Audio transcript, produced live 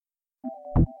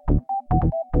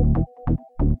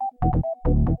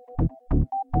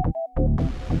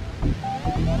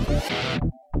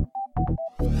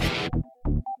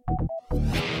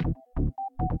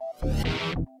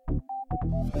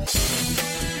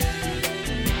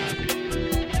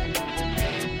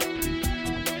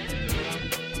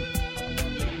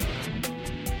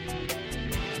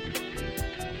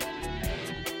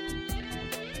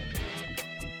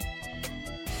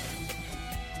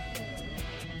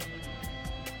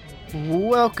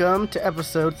Welcome to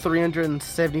episode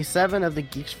 377 of the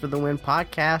Geeks for the Win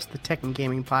podcast, the tech and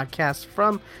gaming podcast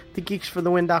from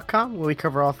thegeeksforthewin.com, where we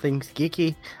cover all things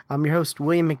geeky. I'm your host,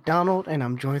 William McDonald, and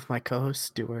I'm joined with my co-host,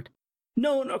 Stuart.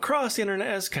 Known across the internet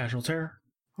as Casual Terror.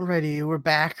 Alrighty, we're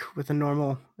back with a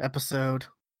normal episode,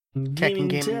 tech and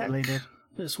gaming related.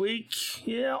 This week,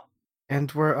 yeah.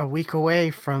 And we're a week away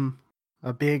from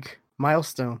a big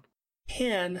milestone.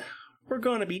 10. We're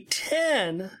going to be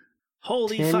 10.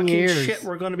 Holy 10 fucking years. shit,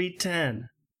 we're going to be 10.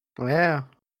 Yeah.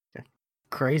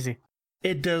 Crazy.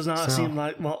 It does not seem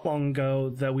like long ago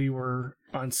that we were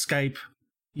on Skype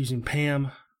using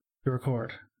Pam to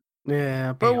record.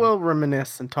 Yeah, but we'll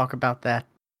reminisce and talk about that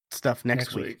stuff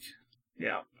next week.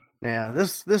 Yeah. Yeah,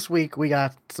 this week we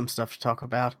got some stuff to talk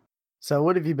about. So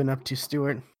what have you been up to,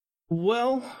 Stuart?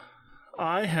 Well,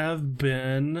 I have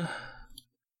been...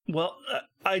 Well,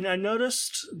 I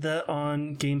noticed that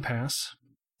on Game Pass,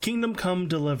 Kingdom Come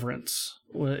Deliverance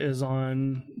is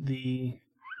on the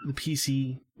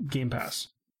PC Game Pass.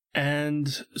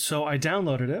 And so I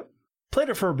downloaded it, played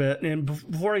it for a bit, and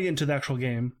before I get into the actual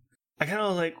game, I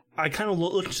kind of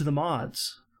looked into the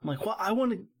mods. I'm like, well, I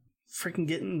want to freaking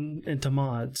get into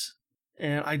mods.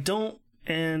 And I don't,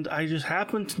 and I just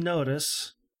happened to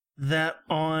notice that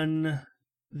on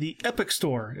the Epic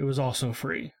Store, it was also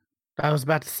free. I was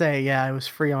about to say, yeah, it was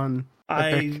free on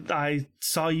Epic. I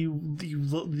saw you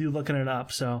looking it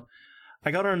up, so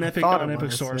I got it on Epic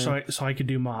Store, yeah. so I could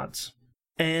do mods.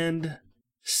 And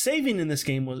saving in this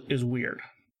game is weird.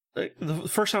 Like, the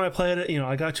first time I played it,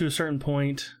 I got to a certain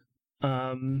point,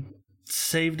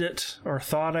 saved it, or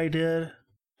thought I did,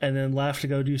 and then left to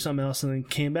go do something else, and then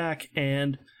came back,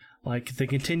 and like the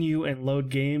continue and load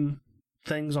game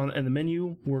things in the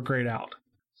menu were grayed out.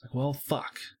 It's like, well,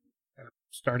 fuck.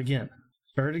 Start again.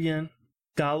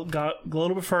 Got a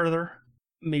little bit further,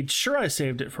 made sure I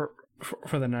saved it for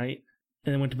the night,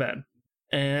 and then went to bed.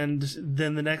 And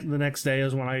then the next day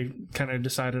is when I kind of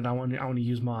decided I want to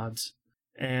use mods,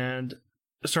 and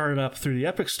started up through the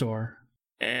Epic Store,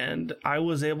 and I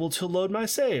was able to load my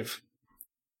save,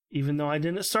 even though I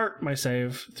didn't start my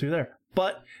save through there.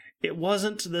 But it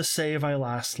wasn't the save I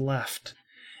last left.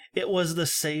 It was the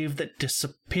save that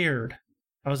disappeared.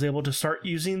 I was able to start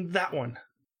using that one.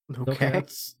 Okay,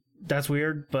 that's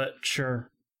weird, but sure.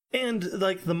 And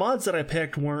like the mods that I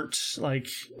picked weren't like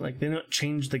they don't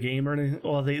change the game or anything.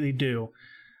 Well, they do,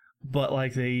 but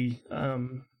like they're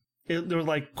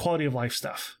like quality of life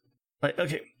stuff. Like,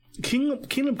 okay,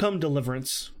 Kingdom Come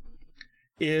Deliverance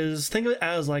is, think of it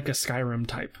as like a Skyrim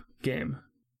type game.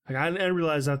 Like I didn't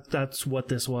realize that's what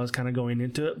this was kind of going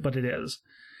into it, but it is.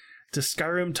 It's a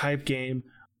Skyrim type game,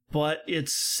 but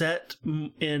it's set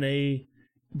in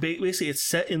basically it's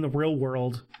set in the real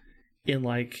world in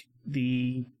like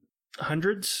the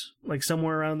hundreds, like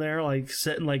somewhere around there, like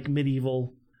set in like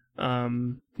medieval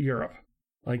Europe,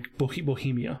 like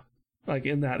Bohemia, like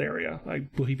in that area,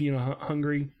 like Bohemia,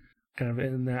 Hungary, kind of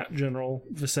in that general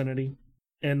vicinity.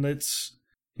 And it's,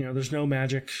 there's no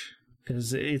magic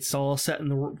because it's all set in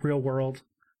the real world.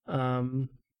 And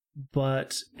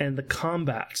the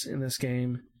combat in this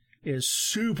game is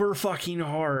super fucking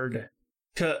hard.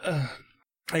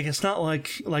 Like it's not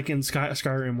like in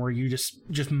Skyrim where you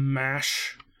just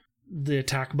mash the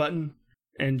attack button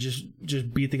and just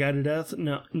beat the guy to death.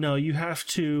 No, you have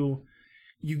to.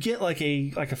 You get like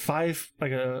a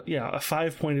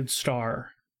 5-pointed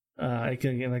star, like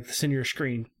the center of your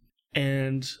screen,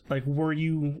 and like where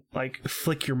you like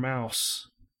flick your mouse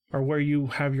or where you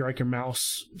have your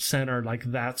mouse centered, like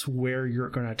that's where you're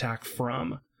going to attack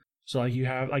from. So like you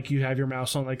have your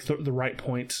mouse on like the right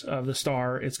point of the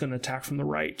star, it's going to attack from the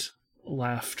right,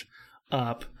 left,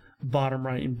 up, bottom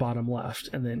right, and bottom left,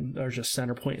 and then there's just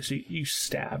center point. So you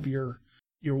stab your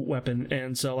weapon,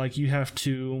 and so like you have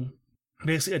to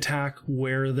basically attack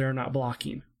where they're not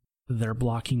blocking. They're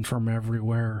blocking from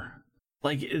everywhere.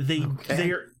 Like they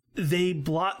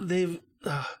block.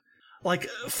 Like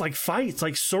fights,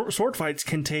 like sword fights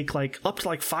can take like up to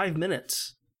like 5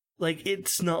 minutes. Like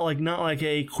it's not like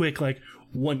a quick like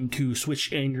 1-2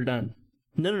 switch and you're done.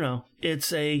 No.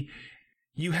 It's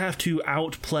you have to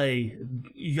outplay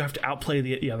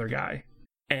the other guy.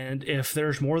 And if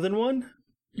there's more than one,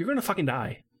 you're gonna fucking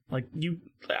die. Like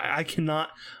I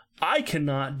cannot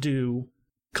do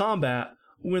combat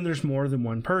when there's more than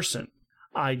one person.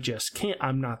 I just can't.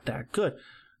 I'm not that good.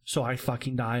 So I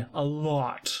fucking die a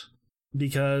lot.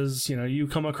 Because, you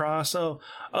come across, you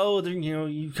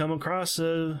come across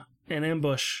an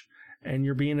ambush and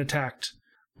you're being attacked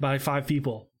by 5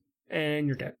 people and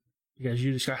you're dead because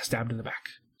you just got stabbed in the back.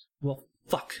 Well,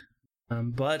 fuck.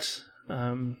 But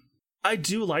I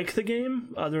do like the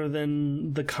game, other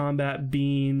than the combat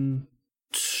being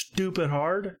stupid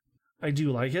hard. I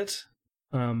do like it.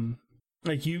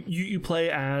 Like you play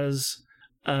as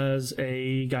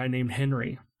a guy named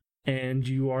Henry, and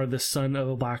you are the son of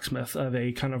a blacksmith, of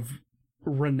a kind of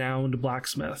renowned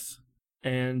blacksmith,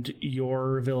 and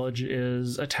your village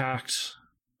is attacked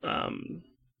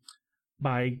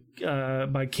by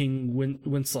King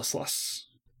Wenceslas,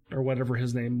 or whatever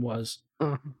his name was.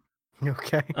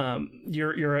 Okay.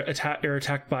 You're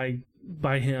attacked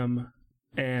by him,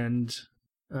 and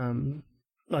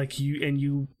like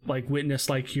you like witness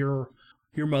like your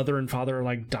mother and father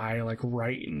like die like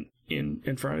right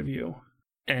in front of you,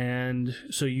 and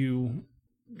so you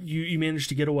manage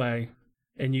to get away,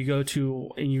 and you go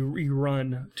to and you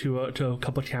run to a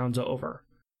couple of towns over,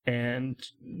 and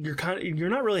you're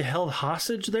not really held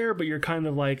hostage there, but you're kind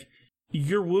of like,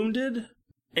 you're wounded,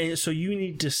 and so you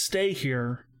need to stay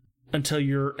here until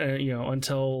you're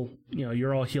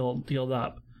you're all healed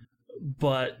up.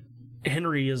 But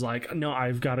Henry is like, no,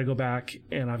 I've got to go back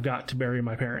and I've got to bury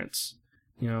my parents.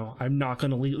 I'm not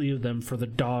going to leave them for the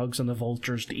dogs and the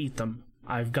vultures to eat them.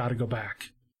 I've got to go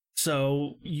back.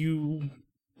 So and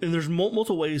there's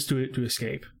multiple ways to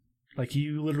escape. Like,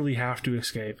 you literally have to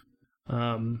escape.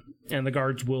 And the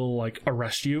guards will like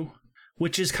arrest you,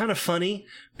 which is kind of funny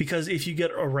because if you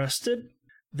get arrested,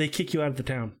 they kick you out of the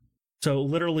town. So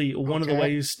literally one of the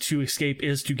ways to escape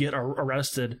is to get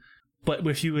arrested, but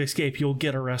if you escape, you'll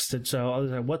get arrested. So I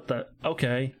was like, what the?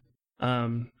 Okay.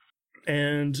 And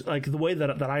like the way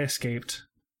that I escaped,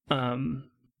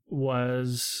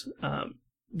 was,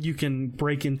 you can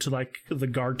break into like the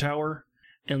guard tower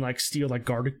and like steal like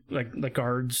the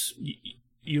guard's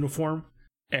uniform,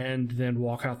 and then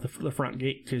walk out the front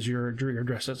gate because you're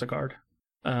dressed as a guard.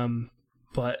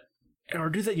 But in order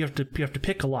to do that, you have to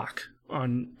pick a lock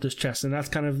on this chest, and that's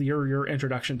kind of your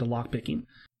introduction to lockpicking.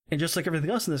 And just like everything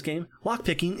else in this game,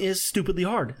 lockpicking is stupidly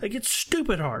hard. Like, it's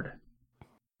stupid hard.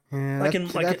 Yeah,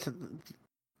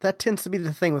 that tends to be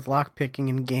the thing with lockpicking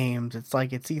in games. It's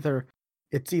like it's either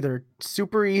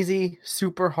super easy,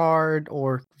 super hard,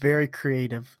 or very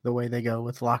creative the way they go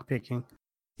with lockpicking.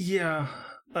 Yeah,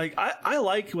 like I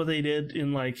like what they did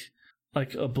in like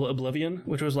Oblivion,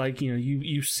 which was like,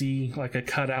 you see like a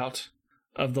cutout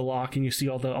of the lock, and you see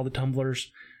all the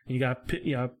tumblers, and you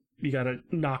gotta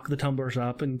knock the tumblers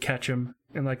up and catch them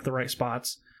in like the right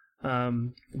spots.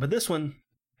 But this one,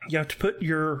 you have to put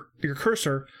your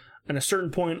cursor at a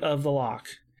certain point of the lock,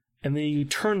 and then you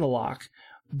turn the lock.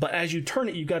 But as you turn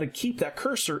it, you got to keep that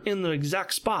cursor in the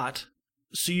exact spot.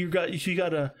 So you're not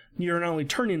only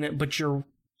turning it, but you're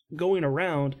going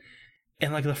around,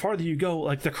 and like the farther you go,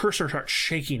 like the cursor starts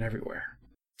shaking everywhere.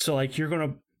 So like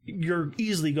you're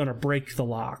easily gonna break the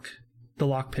lock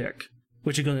pick,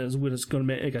 which is going to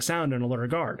make a sound and alert a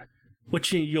guard,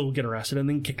 which you'll get arrested and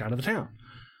then kicked out of the town.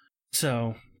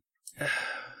 So,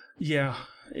 yeah,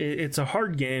 it's a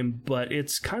hard game, but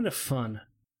it's kind of fun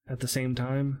at the same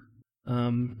time.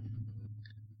 Because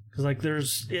like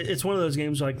it's one of those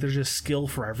games like there's just skill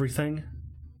for everything.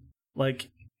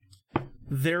 Like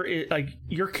there is like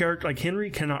your character, like Henry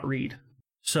cannot read,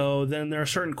 so then there are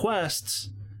certain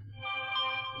quests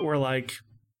where like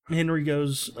Henry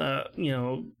goes,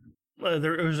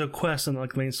 there's a quest in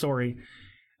like the main story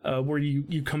where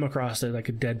you come across like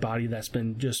a dead body that's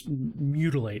been just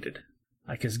mutilated,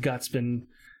 like his gut's been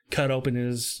cut open,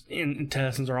 his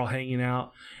intestines are all hanging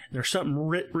out. There's something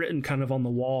written kind of on the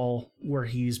wall where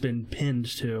he's been pinned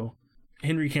to.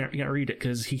 Henry can't read it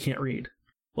because he can't read.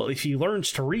 Well, if he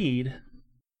learns to read,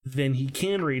 then he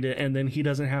can read it, and then he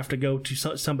doesn't have to go to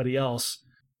somebody else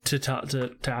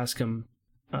to ask him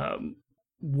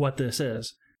what this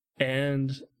is.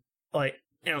 And like,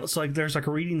 it's like there's like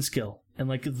a reading skill, and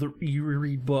like you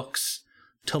read books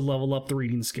to level up the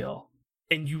reading skill,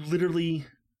 and you literally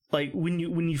like when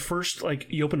you first like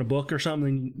you open a book or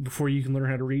something before you can learn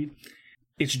how to read,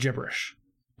 it's gibberish.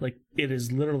 Like, it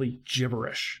is literally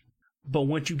gibberish. But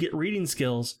once you get reading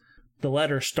skills, the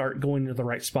letters start going to the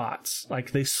right spots.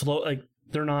 Like,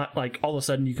 they're not like all of a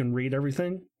sudden you can read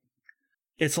everything.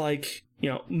 It's like,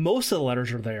 most of the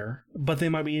letters are there, but they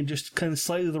might be in just kind of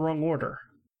slightly the wrong order.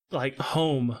 Like,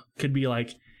 home could be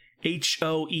like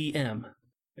HOEM.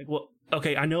 Like, well,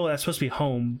 okay, I know that's supposed to be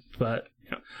home, but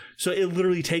so it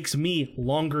literally takes me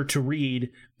longer to read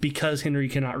because Henry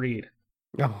cannot read.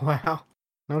 Oh, wow.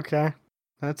 Okay.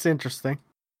 That's interesting.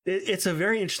 It's a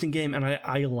very interesting game, and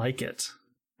I like it.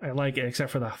 I like it,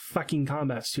 except for the fucking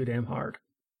combat's too damn hard.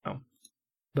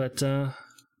 But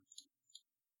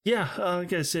yeah, I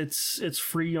guess it's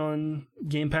free on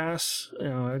Game Pass.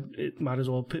 It might as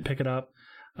well pick it up.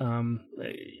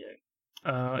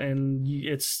 and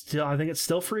it's still, I think it's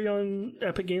still free on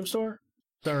Epic Game Store.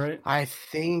 Is that right? I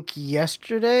think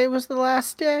yesterday was the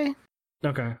last day.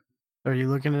 Okay. Are you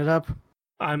looking it up?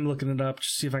 I'm looking it up to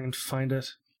see if I can find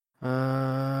it.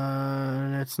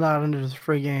 It's not under the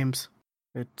free games.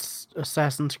 It's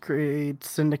Assassin's Creed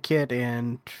Syndicate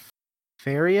and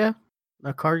Faria,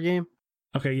 a card game.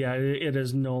 Okay, yeah, it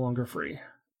is no longer free.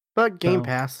 But Game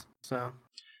Pass, so.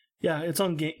 Yeah, it's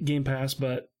on Game Pass,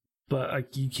 but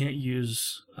like you can't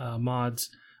use mods.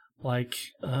 Like,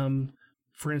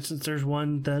 for instance, there's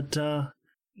one that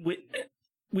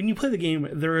when you play the game,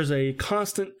 there is a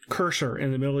constant cursor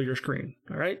in the middle of your screen.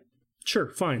 All right, sure,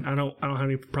 fine. I don't have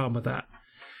any problem with that,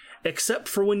 except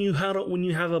for when you have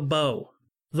a bow.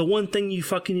 The one thing you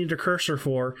fucking need a cursor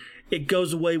for, it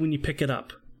goes away when you pick it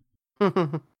up.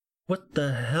 What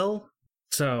the hell?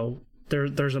 So there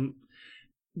is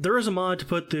a mod to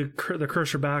put the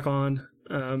cursor back on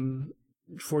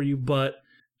for you, but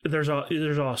there's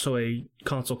also a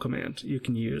console command you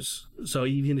can use. So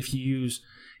even if you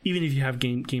have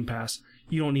Game Pass,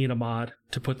 you don't need a mod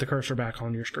to put the cursor back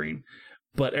on your screen.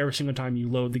 But every single time you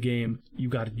load the game, you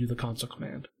got to do the console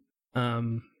command.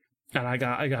 And I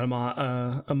got a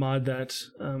mod that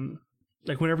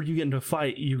like whenever you get into a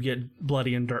fight, you get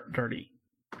bloody and dirty.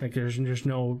 Like there's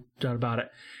no doubt about it.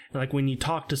 And like when you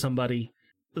talk to somebody,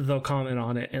 they'll comment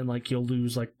on it, and like you'll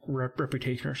lose like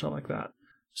reputation or something like that.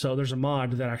 So there's a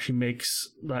mod that actually makes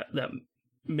that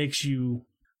makes you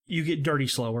get dirty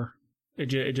slower. It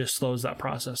just slows that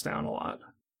process down a lot.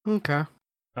 Okay.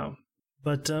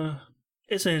 But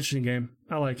it's an interesting game.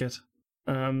 I like it.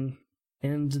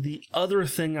 And the other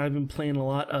thing I've been playing a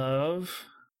lot of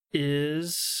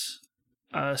is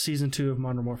Season 2 of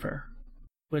Modern Warfare,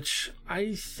 which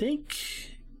I think,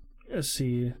 let's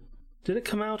see, did it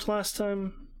come out last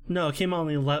time? No, it came out on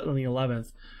the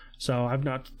 11th, so I've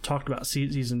not talked about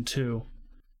Season 2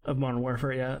 of Modern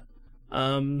Warfare yet.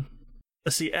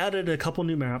 Let's see, added a couple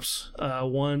new maps.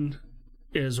 One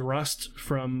is Rust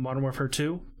from Modern Warfare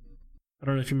 2. I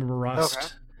don't know if you remember Rust. Okay.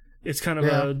 It's kind of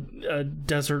a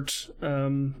desert-ish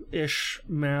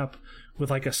map with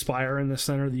like a spire in the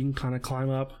center that you can kind of climb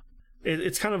up.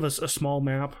 It's kind of a small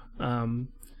map.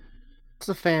 It's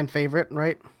a fan favorite,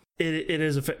 right? It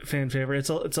is a fan favorite.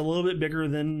 It's a little bit bigger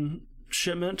than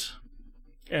Shipment,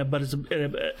 but it's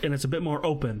a bit more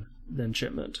open than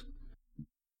Shipment.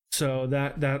 So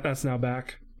that's now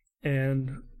back,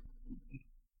 and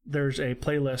there's a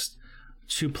playlist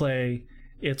to play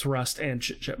It's Rust and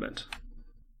Shipment.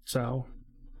 So,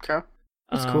 okay,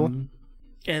 that's cool.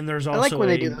 And there's also I like when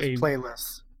they do those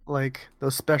playlists, like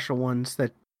those special ones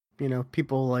that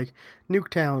people like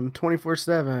Nuketown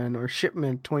 24/7 or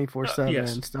Shipment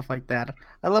 24/7 and stuff like that.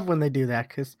 I love when they do that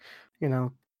because they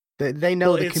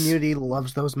know the community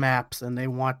loves those maps and they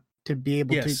want to be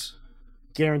able to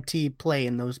guarantee play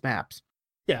in those maps.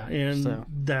 Yeah, and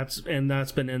that's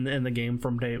been in the game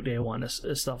from day one. Is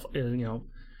stuff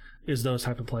is those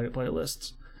type of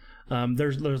playlists.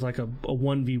 There's like a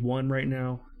 1v1 right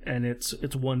now, and it's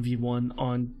 1v1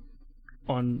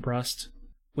 on Rust,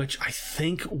 which I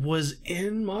think was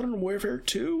in Modern Warfare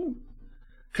 2,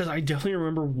 because I definitely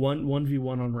remember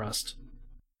 1v1 on Rust.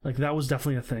 Like that was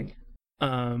definitely a thing.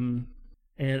 And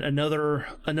another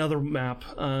map,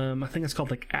 I think it's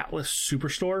called like Atlas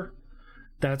Superstore.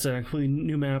 That's a completely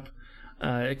new map.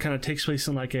 It kind of takes place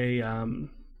in like a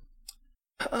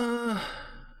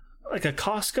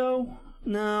Costco.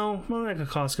 No, not like a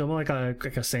Costco, more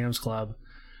like a Sam's Club,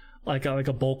 like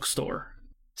a bulk store.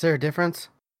 Is there a difference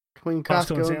between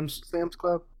Costco and Sam's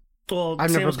Club? Well,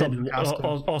 I've Sam's Club and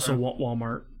also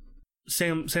Walmart.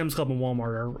 Sam's Club and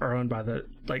Walmart are owned by the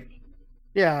like.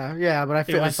 Yeah, but I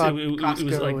thought Costco it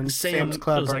was like and Sam's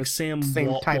Club it was like Sam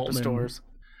same type Waltman. of stores.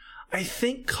 I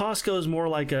think Costco is more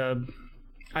like a.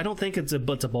 I don't think it's a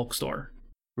bulk store.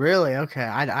 Really? Okay,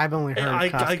 I've only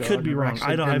heard. Costco. I could be wrong.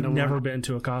 I've never been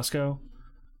to a Costco,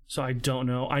 so I don't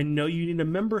know. I know you need a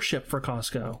membership for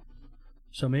Costco,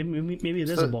 so maybe it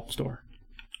is a bulk store.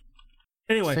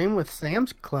 Anyway, same with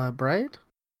Sam's Club, right?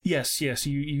 Yes,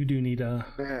 you do need a.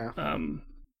 Yeah.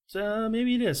 So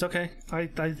maybe it is. Okay, I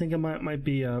think it might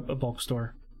be a bulk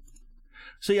store.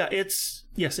 So yeah, it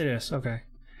is. Okay,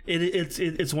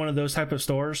 it's one of those type of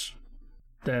stores.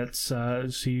 That's so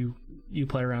you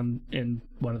play around in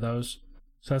one of those,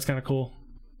 so that's kind of cool.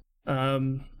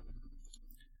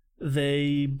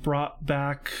 They brought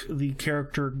back the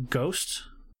character Ghost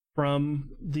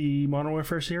from the Modern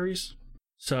Warfare series,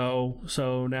 so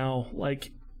now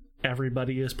like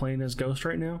everybody is playing as Ghost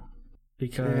right now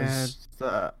because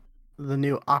the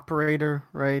new operator,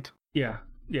 right? Yeah,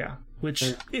 which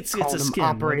it's a skin.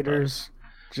 Operators,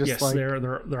 yes,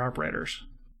 they're operators.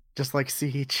 just like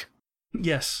Siege.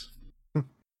 Yes.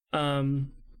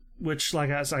 Which, like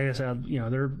I said,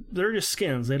 they're just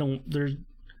skins. They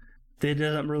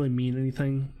doesn't really mean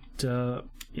anything to,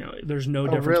 there's no Oh,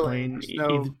 difference really?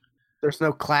 playing There's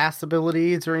no class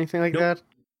abilities or anything like Nope. that?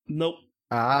 Nope.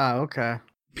 Ah, okay.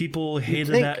 People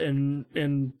hated that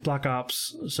in Black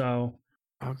Ops, so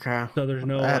okay. So there's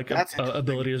no That's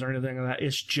abilities or anything like that.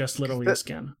 It's just literally a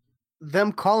skin.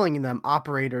 Them calling them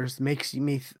operators makes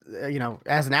me,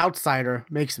 as an outsider,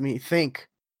 makes me think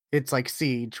it's like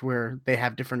Siege, where they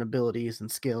have different abilities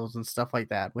and skills and stuff like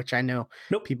that, which I know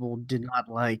Nope. people did not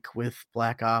like with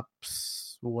Black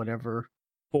Ops, whatever.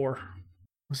 4.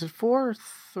 Was it 4?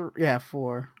 Yeah,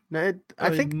 4. No, I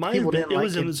think people didn't like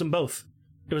it. It was in both.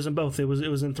 It was in both. It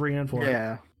was in 3 and 4.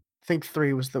 Yeah, I think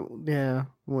 3 was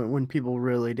when people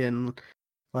really didn't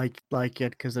like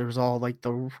it because there was all like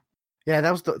that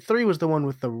was 3 was the one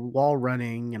with the wall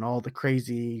running and all the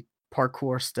crazy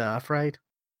parkour stuff, right?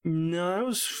 No, that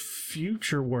was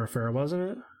Future Warfare,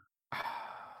 wasn't it?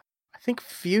 I think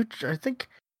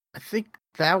I think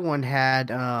that one had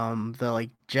the like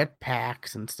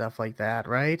jetpacks and stuff like that,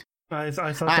 right? I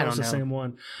thought that was the same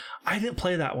one. I didn't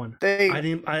play that one. I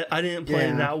didn't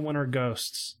play that one or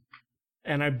Ghosts,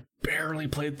 and I barely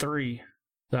played 3.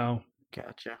 So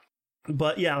gotcha.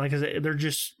 But yeah, like I said,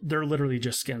 they're literally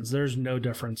just skins. There's no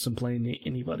difference in playing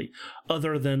anybody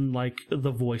other than like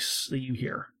the voice that you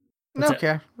hear.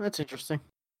 That's interesting.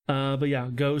 But yeah,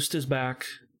 Ghost is back,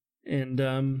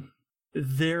 and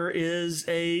there is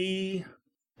a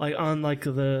on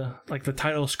the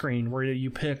title screen where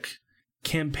you pick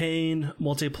campaign,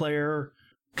 multiplayer,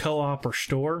 co-op, or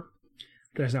store.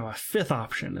 There's now a 5th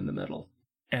option in the middle,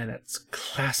 and it's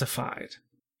classified.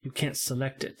 You can't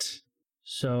select it.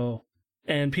 So,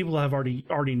 and people have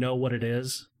already know what it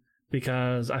is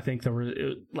because I think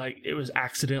it was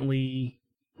accidentally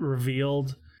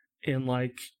revealed in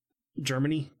like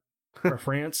Germany or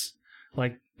France.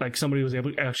 Like somebody was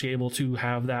actually able to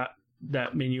have that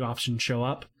menu option show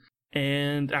up.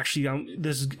 And actually,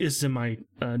 this is in my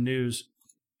news.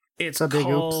 It's a big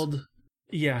oops.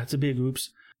 Yeah, it's a big oops.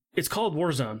 It's called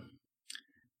Warzone,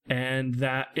 and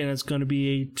it's going to be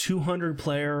a 200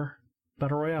 player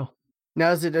battle royale.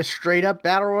 Now, is it a straight up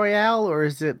battle royale, or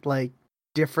is it like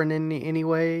different in any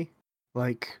way?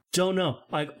 Like, don't know.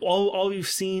 Like all we've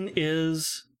seen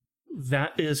is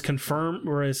that is confirmed,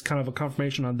 or is kind of a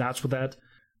confirmation on that's what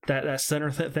that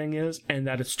center thing is, and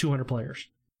that it's 200 players.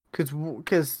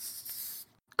 Because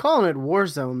calling it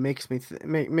Warzone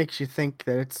makes you think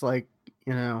that it's like,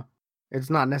 it's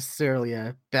not necessarily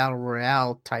a battle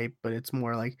royale type, but it's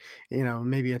more like,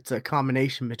 maybe it's a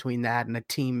combination between that and a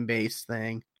team based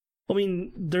thing. I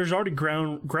mean, there's already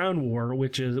ground war,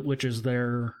 which is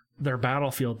their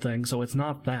Battlefield thing, so it's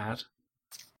not that.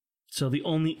 So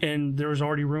and there was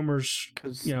already rumors,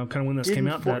 kind of when this came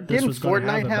out, that this was going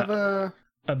to have a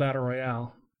battle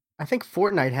royale. I think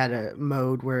Fortnite had a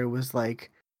mode where it was like,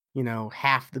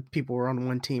 half the people were on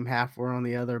one team, half were on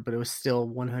the other, but it was still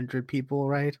 100 people,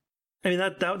 right? I mean,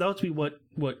 that would be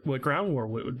what ground war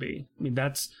would be. I mean,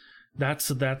 that's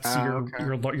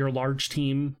your large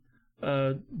team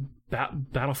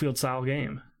Battlefield style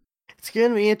game. It's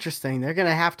gonna be interesting. They're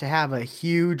gonna have to have a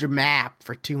huge map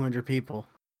for 200 people.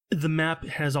 The map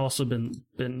has also been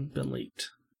leaked,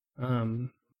 and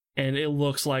it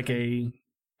looks like it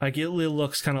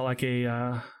looks kind of like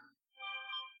a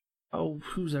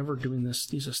who's ever doing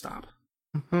this needs to stop.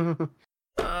 Give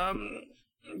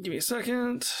me a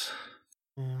second.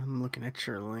 I'm looking at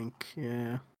your link.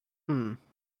 Yeah.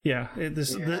 Yeah,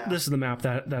 this is the map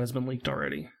that has been leaked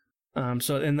already.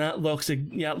 So and that it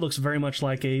looks very much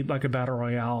like a battle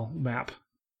royale map.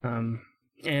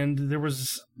 And there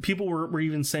was people were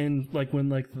even saying like when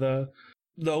like the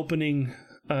opening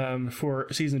for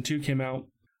season 2 came out,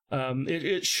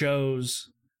 it shows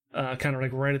kind of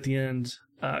like right at the end,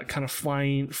 kind of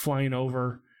flying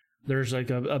over. There's like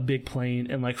a big plane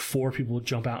and like 4 people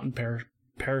jump out and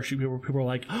parachute. People are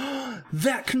like, oh,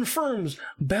 that confirms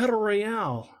battle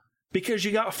royale because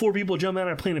you got 4 people jumping out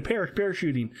of a plane and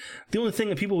parachuting. The only thing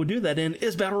that people would do that in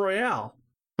is battle royale.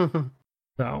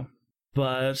 So,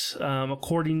 but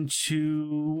according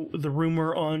to the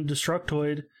rumor on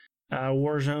Destructoid,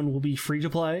 Warzone will be free to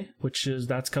play,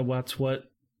 that's what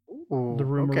the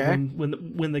rumor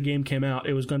when the game came out.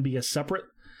 It was going to be a separate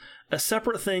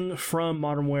thing from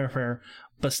Modern Warfare,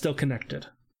 but still connected.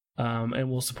 And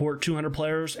will support 200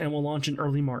 players and will launch in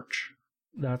early March.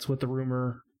 That's what the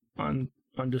rumor on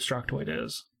Destructoid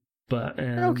is. But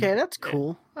okay, that's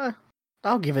cool.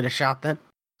 I'll give it a shot then,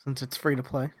 since it's free to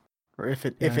play, or if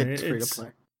it's free to play.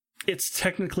 It's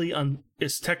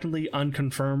technically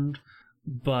unconfirmed,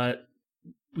 but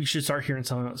we should start hearing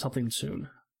something soon.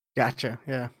 Gotcha.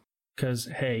 Yeah. Because,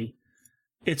 hey,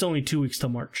 it's only 2 weeks till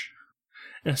March.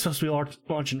 And it's supposed to be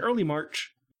launched in early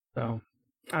March. So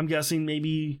I'm guessing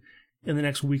maybe in the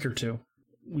next week or two,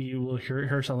 we will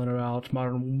hear something about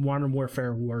Modern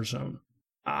Warfare Warzone.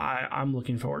 I'm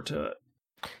looking forward to it.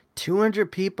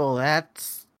 200 people,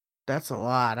 that's a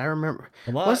lot. I remember.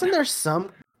 A lot.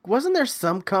 Wasn't there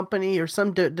some company or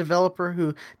some developer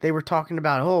who they were talking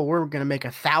about, oh, we're going to make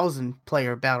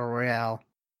 1,000-player battle royale.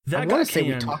 That I want to say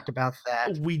we talked about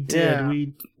that. We did. Yeah.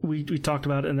 We talked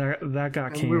about it, and that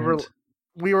got canned.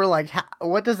 We were like,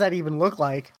 what does that even look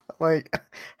like? Like,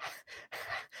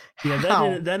 yeah,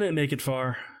 that didn't make it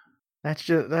far. That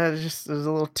just is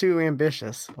a little too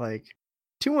ambitious. Like,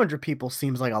 200 people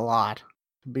seems like a lot,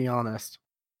 to be honest.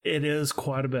 It is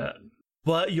quite a bit.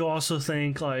 But you also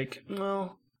think, like,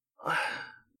 well,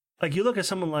 like you look at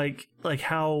someone like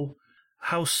how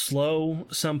slow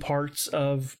some parts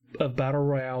of battle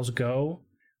royales go.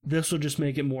 This will just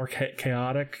make it more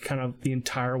chaotic, kind of the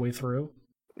entire way through.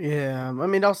 Yeah, I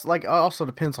mean, also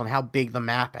depends on how big the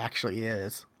map actually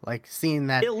is. Like, seeing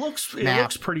that it looks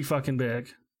pretty fucking big.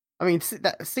 I mean,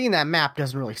 seeing that map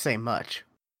doesn't really say much.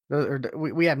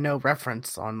 We have no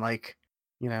reference on, like,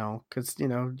 you know, because, you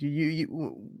know,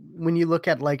 you when you look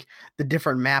at, like, the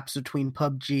different maps between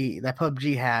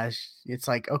PUBG has, it's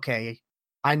like, okay,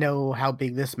 I know how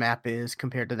big this map is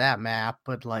compared to that map,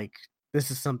 but, like,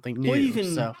 this is something new. Well, you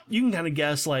can kind of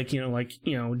guess, like,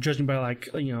 judging by, like,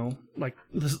 like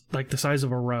the size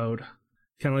of a road,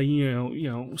 kind of like, you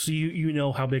know, so you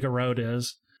know how big a road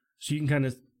is, so you can kind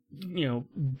of,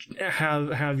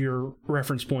 have your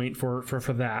reference point for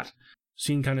that,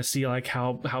 so you can kind of see, like,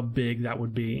 how big that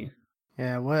would be.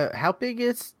 Yeah, how big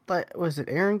is, like, was it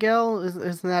Erangel?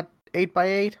 Isn't that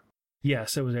 8x8?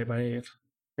 Yes, it was 8x8.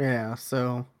 Yeah,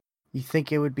 so you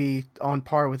think it would be on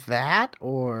par with that,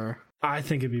 or? I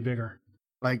think it'd be bigger.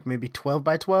 Like maybe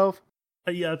 12x12?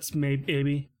 Yeah, it's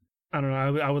maybe. I don't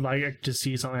know. I would like to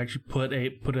see something actually put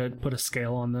a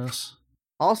scale on this.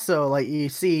 Also, like, you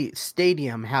see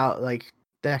Stadium, how, like,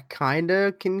 that kind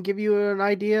of can give you an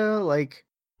idea, like,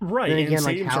 right? And again,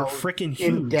 like, how are freaking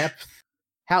huge.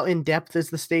 How in depth is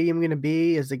the stadium going to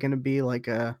be? Is it going to be like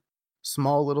a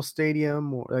small little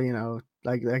stadium, or, you know,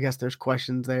 like, I guess there's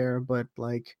questions there, but,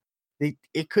 like,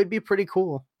 it could be pretty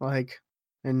cool, like,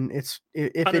 and if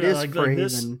it is free,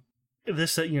 then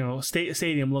this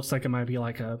stadium looks like it might be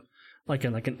like an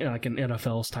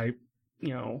NFL's type,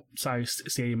 size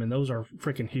stadium, and those are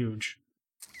freaking huge.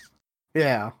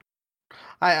 Yeah,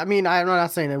 I mean, I'm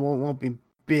not saying it won't be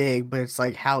big, but it's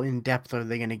like, how in depth are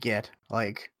they gonna get?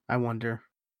 Like, I wonder.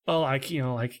 Oh, like,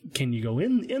 can you go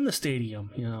in the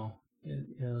stadium?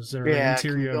 Is there an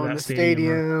interior of that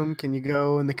stadium? Can you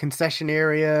go in the concession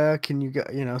area? Can you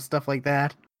go, stuff like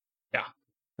that? Yeah,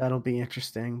 that'll be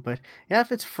interesting. But yeah,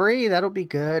 if it's free, that'll be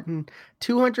good. And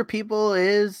 200 people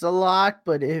is a lot,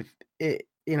 but if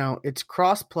it's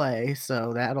cross-play,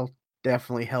 so that'll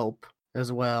definitely help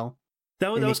as well.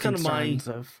 That was kind of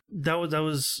that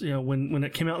was when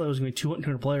it came out that was going to be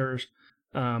 200 players.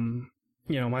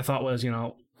 My thought was,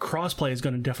 cross-play is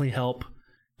going to definitely help,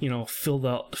 fill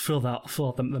out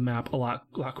the map a lot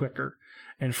quicker,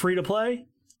 and free to play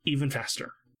even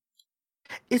faster.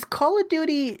 Is Call of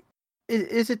Duty,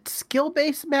 is it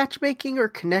skill-based matchmaking or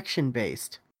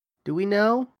connection-based? Do we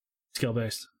know?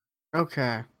 Skill-based.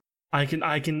 Okay. I can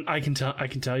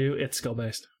tell you it's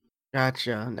skill-based.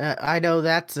 Gotcha. I know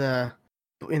that's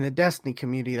in the Destiny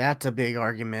community, that's a big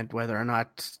argument whether or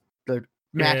not the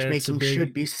matchmaking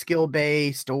should be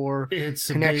skill-based or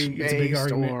connection-based. It's a big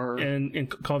argument in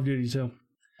Call of Duty too.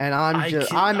 And I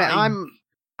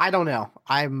don't know.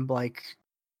 I'm like,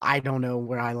 I don't know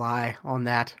where I lie on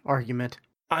that argument.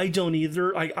 I don't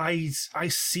either. I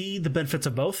see the benefits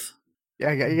of both. Yeah,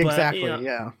 exactly.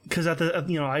 Yeah. Because I've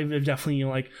definitely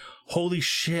like, holy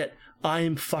shit, I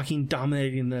am fucking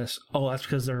dominating this. Oh, that's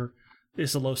because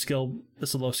it's a low skill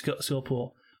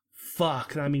pool.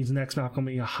 Fuck, that means the next map gonna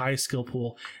be a high skill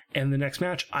pool, and the next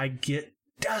match I get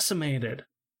decimated.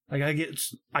 Like,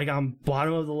 I'm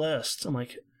bottom of the list. I'm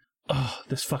like, oh,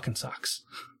 this fucking sucks.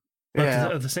 But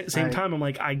at the same time, I'm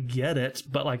like, I get it,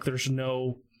 but like, there's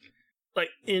no, like,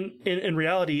 in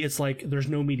reality, it's like there's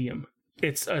no medium.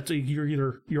 It's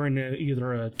you're in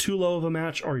either a too low of a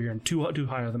match or you're in too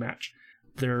high of a match.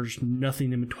 There's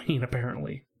nothing in between,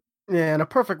 apparently. Yeah, in a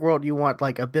perfect world, you want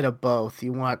like a bit of both.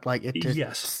 You want like it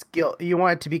to skill. You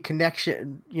want it to be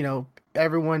connection.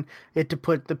 Everyone, to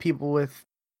put the people with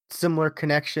similar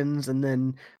connections, and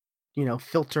then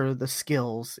filter the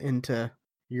skills into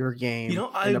your game.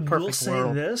 I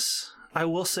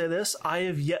will say this. I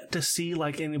have yet to see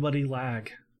like anybody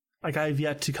lag. like I've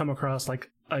yet to come across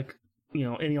like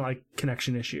any like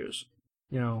connection issues,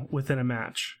 within a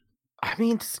match. I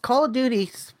mean, Call of Duty,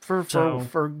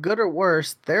 for good or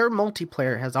worse, their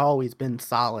multiplayer has always been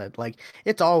solid. Like,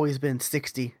 it's always been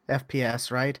 60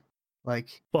 FPS, right?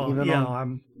 Like, Well, even yeah, on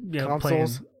I'm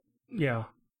consoles, playing, yeah,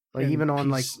 like and even on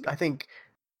like PC. I think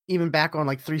even back on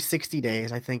like 360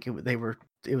 days, I think it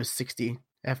was 60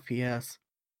 FPS.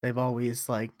 They've always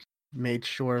like made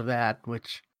sure of that,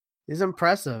 which is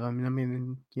impressive.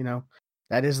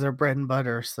 That is their bread and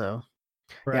butter. So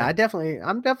yeah, Right.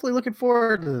 I'm definitely looking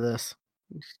forward to this,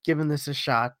 giving this a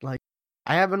shot. Like,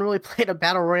 I haven't really played a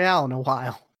battle royale in a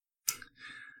while.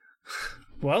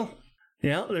 Well,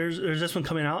 yeah, there's this one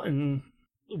coming out, and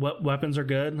what weapons are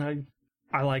good.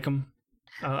 I like them.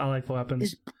 I like the weapons.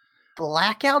 Is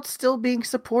Blackout still being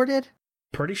supported?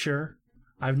 Pretty sure.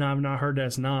 I've not heard that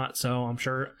it's not, so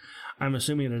I'm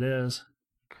assuming it is.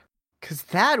 Because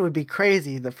that would be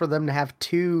crazy for them to have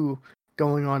two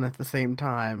going on at the same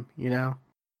time, you know?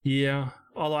 Yeah.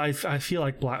 Although I feel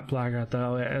like Blackout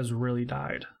though has really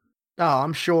died. Oh,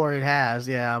 I'm sure it has,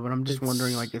 yeah, but I'm just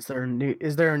wondering, It's like, is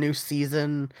there a new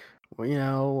season,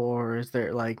 or is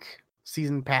there like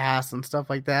season pass and stuff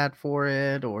like that for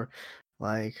it, or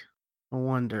like, I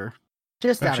wonder,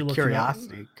 just out actually of looking up.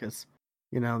 curiosity, because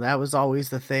that was always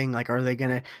the thing. Like, are they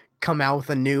gonna come out with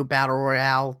a new battle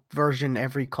royale version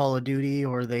every Call of Duty,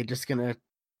 or are they just gonna,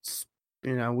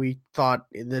 we thought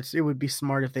that it would be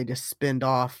smart if they just spinned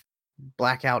off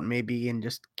Blackout maybe and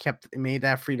just made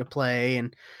that free to play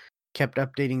and kept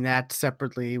updating that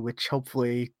separately, which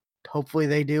hopefully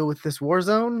they do with this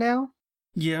Warzone now.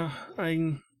 Yeah,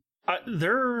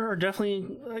 there are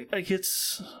definitely like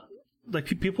it's like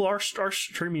people are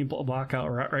streaming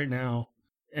Blackout right now,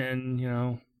 and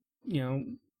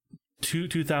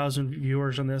 2,000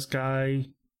 viewers on this guy,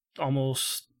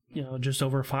 almost just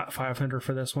over 500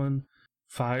 for this one,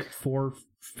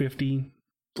 450.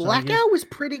 Blackout was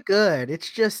pretty good.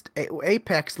 It's just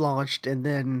Apex launched, and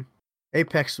then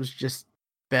Apex was just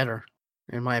better,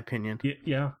 in my opinion.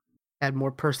 Yeah, Had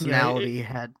more personality,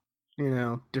 had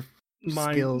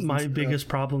skills. My biggest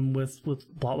problem with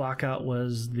Blackout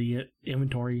was the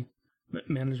inventory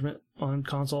management on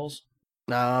consoles.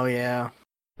 Oh yeah,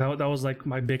 that was like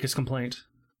my biggest complaint,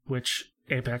 which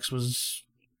Apex was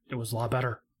a lot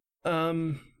better.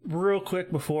 Real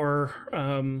quick before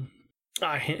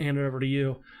I hand it over to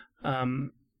you,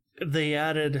 they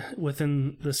added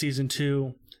within the season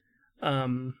 2,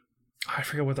 I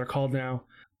forget what they're called now,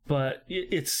 but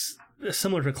it's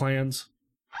similar to clans.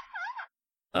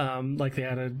 Like they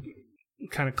added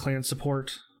kind of clan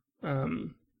support,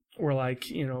 where like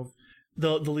the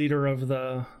leader of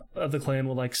the clan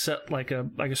will like set like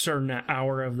a certain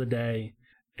hour of the day,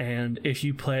 and if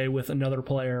you play with another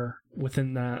player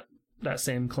within that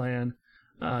same clan,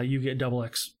 you get double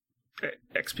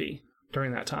XP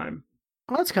during that time.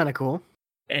 Well, that's kind of cool.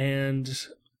 And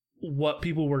what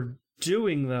people were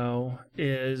doing though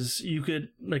is you could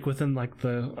like within like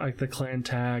the clan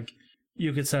tag,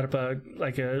 you could set up a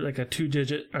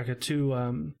 2-digit, like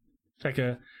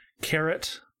a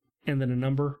caret and then a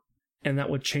number, and that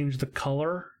would change the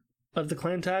color of the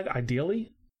clan tag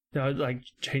ideally. Like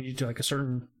change it to like a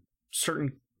certain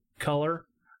color.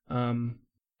 And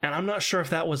I'm not sure if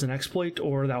that was an exploit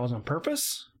or that was on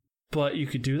purpose, but you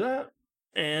could do that.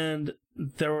 And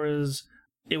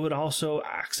it would also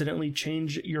accidentally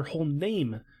change your whole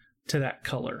name to that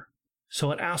color. So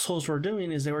what assholes were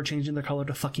doing is they were changing their color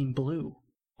to fucking blue,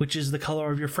 which is the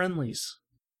color of your friendlies.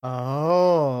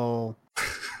 Oh.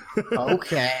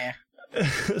 Okay.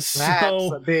 So,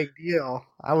 that's a big deal.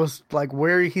 I was like,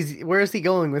 where is he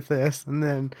going with this? And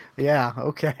then, yeah,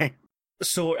 okay.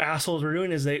 So what assholes were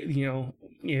doing is they,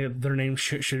 their name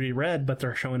should be red, but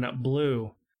they're showing up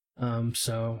blue.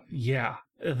 So yeah,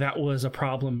 that was a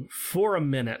problem for a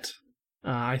minute.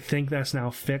 I think that's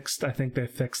now fixed. I think they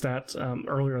fixed that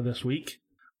earlier this week.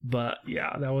 But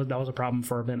yeah, that was a problem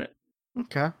for a minute.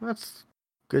 Okay, that's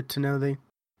good to know they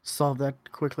solved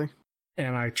that quickly.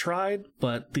 And I tried,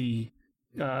 but the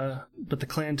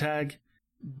clan tag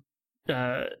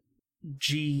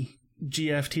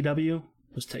GeeksFTW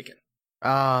was taken.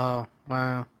 Oh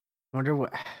wow! Wonder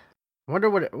what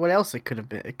else it could have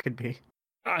been. It could be.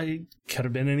 I could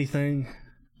have been anything.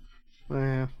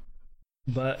 Yeah.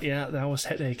 But yeah, that was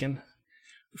taken.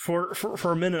 For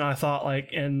a minute, I thought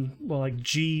like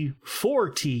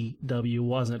G4TW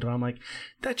wasn't, but I'm like,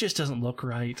 that just doesn't look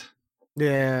right.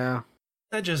 Yeah.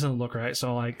 That just doesn't look right.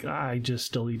 So like, I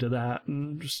just deleted that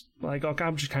and just like, okay,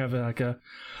 I'm just kind of like a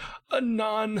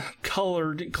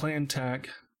non-colored clan tag,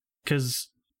 because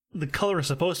the color is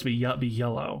supposed to be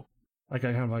yellow, like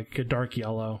a kind of like a dark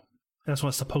yellow. That's what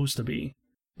it's supposed to be.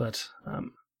 But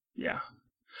yeah.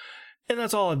 And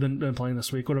that's all I've been playing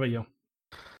this week. What about you?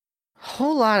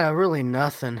 Whole lot of really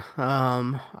nothing.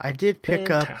 I did pick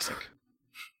Fantastic. up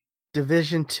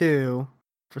Division 2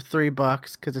 for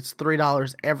 $3 because it's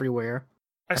 $3 everywhere.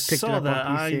 I picked it saw up on that.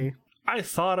 PC. I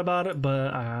thought about it,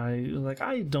 but I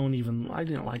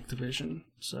didn't like Division,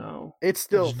 so It's I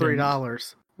still just didn't.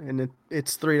 $3, and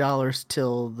it's $3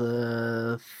 till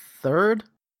the 3rd,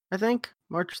 I think,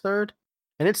 March 3rd,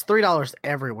 and it's $3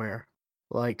 everywhere,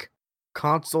 like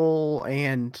console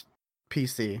and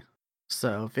PC.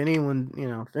 So if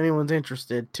anyone's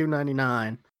interested,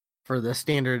 $2.99 for the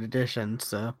standard edition.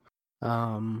 So,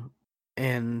 and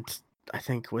I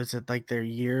think was it like the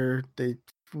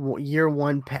year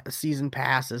one season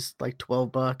pass is like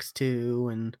 $12 too,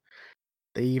 and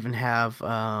they even have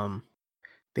the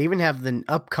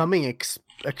upcoming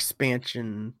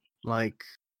expansion like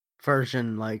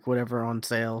version like whatever on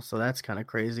sale, so that's kind of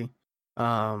crazy.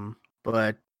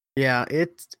 But yeah,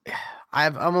 it's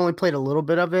I've only played a little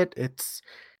bit of it. It's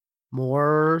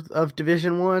more of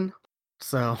Division 1.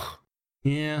 So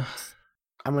Yeah.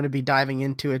 I'm going to be diving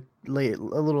into it a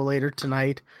little later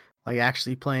tonight, like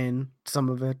actually playing some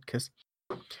of it cuz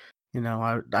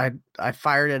I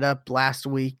fired it up last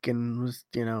week and was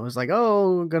like,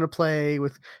 oh, I'm gonna play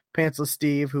with Pantsless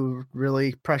Steve, who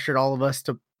really pressured all of us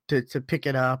to pick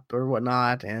it up or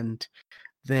whatnot, and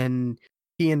then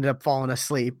he ended up falling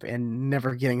asleep and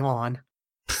never getting on.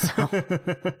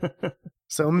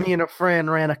 So me and a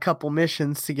friend ran a couple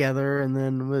missions together, and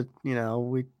then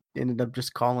we ended up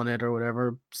just calling it or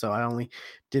whatever. So I only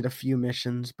did a few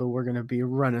missions, but we're gonna be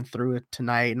running through it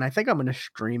tonight, and I think I'm gonna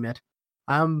stream it.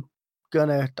 I'm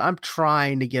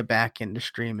trying to get back into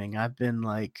streaming. I've been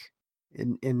like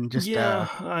in just I've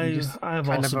kind of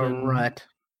also a been. rut.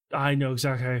 I know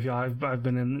exactly how I feel. I've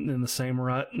been in the same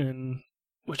rut, and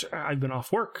which I've been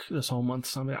off work this whole month.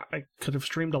 So I could have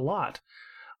streamed a lot,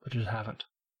 but just haven't.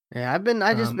 Yeah, I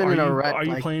just been in a rut. Are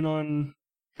you like, playing on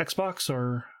Xbox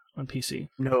or on PC?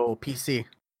 No, PC.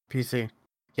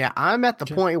 Yeah, I'm at the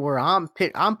Okay. point where I'm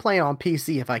playing on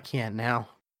PC if I can now.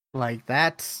 Like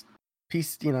that's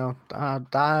PC.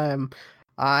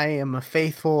 I am a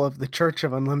faithful of the Church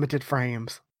of Unlimited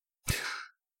Frames.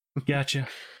 Gotcha.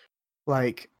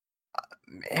 Like,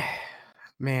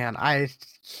 man, I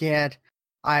can't.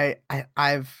 I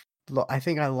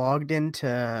think I logged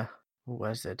into, what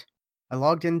was it? I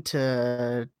logged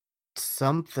into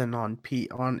something on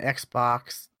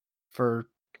Xbox for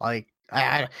like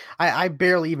I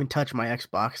barely even touch my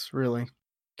Xbox really,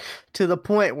 to the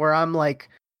point where I'm like,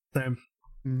 Same.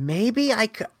 maybe I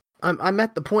could. I'm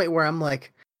at the point where I'm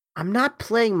like, I'm not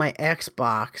playing my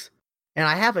Xbox, and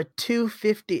I have a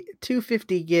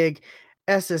 250 gig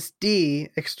SSD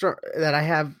extra that I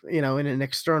have, in an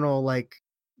external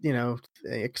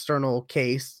external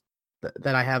case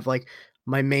that I have like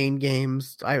my main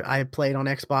games I played on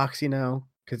Xbox,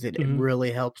 because it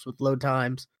really helps with load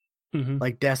times.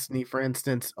 Like Destiny, for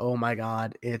instance. Oh my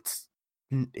god, it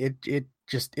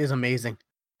just is amazing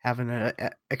having an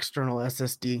external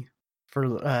SSD for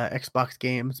Xbox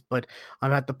games. But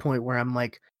I'm at the point where I'm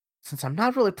like, since I'm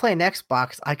not really playing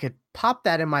Xbox, I could pop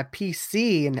that in my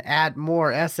PC and add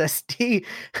more SSD,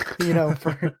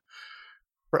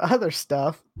 for other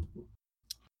stuff.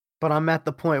 But I'm at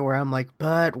the point where I'm like,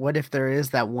 but what if there is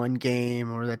that one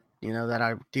game or that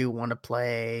I do want to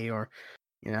play, or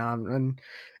and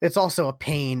it's also a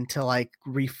pain to like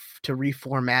to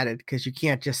reformat it, because you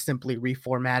can't just simply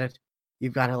reformat it.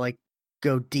 You've got to like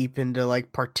go deep into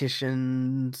like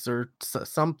partitions or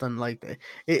something like that.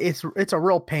 It's a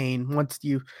real pain once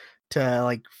you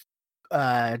to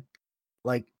uh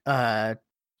like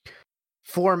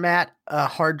format a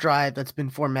hard drive that's been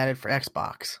formatted for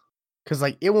Xbox, because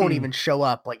like it won't even show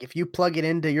up. Like if you plug it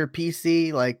into your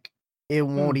PC, like it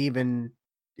won't even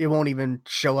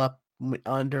show up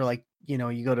under, like,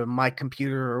 you go to my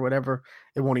computer or whatever,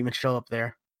 it won't even show up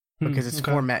there, because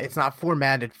it's not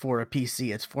formatted for a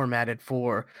PC. It's formatted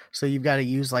for, so you've got to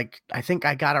use, like, I think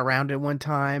I got around it one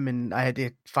time and I had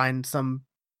to find some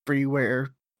freeware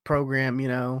program,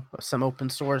 some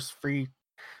open source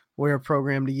freeware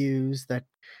program to use that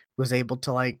was able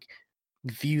to like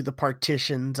view the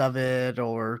partitions of it,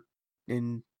 or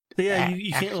in Yeah,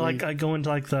 you can't actually like go into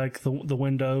like the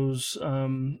Windows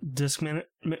disk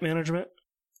management.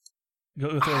 Go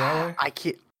through it that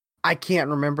way. I can't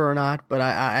remember or not, but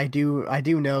I do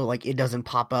know, like, it doesn't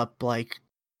pop up like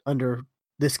under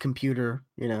this computer,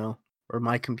 or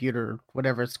my computer,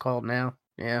 whatever it's called now.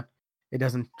 Yeah, it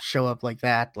doesn't show up like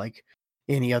that, like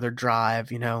any other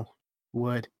drive,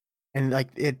 would. And like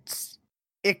it's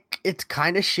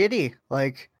kind of shitty.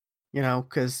 Like You know,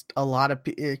 because a lot of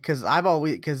because I've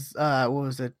always because what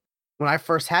was it when I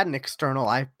first had an external,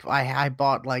 I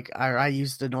bought like I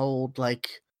used an old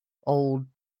old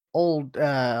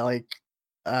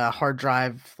hard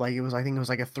drive, like it was, I think it was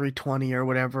like a 320 or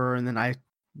whatever, and then I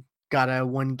got a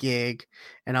 1 gig,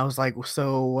 and I was like,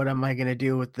 so what am I gonna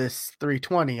do with this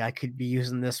 320? I could be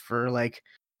using this for like,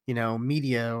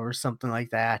 media or something like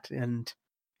that. And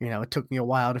it took me a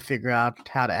while to figure out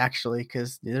how to actually,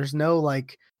 because there's no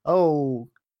like, oh,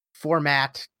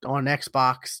 format on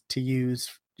Xbox to use,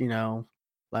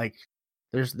 like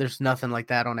there's nothing like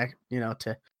that on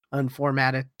to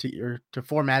unformat it to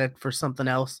format it for something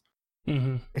else.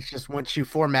 Mm-hmm. It's just once you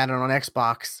format it on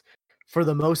Xbox, for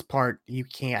the most part, you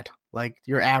can't. Like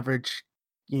your average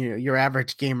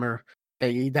gamer,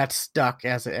 that's stuck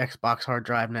as an Xbox hard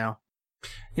drive now.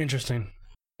 Interesting.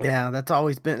 Yeah, that's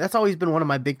always been one of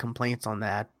my big complaints on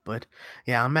that. But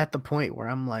yeah, I'm at the point where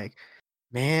I'm like,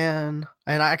 man,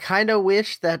 and I kind of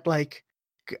wish that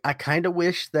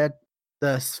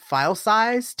the file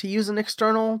size to use an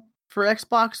external for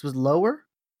Xbox was lower,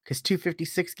 because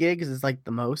 256 gigs is like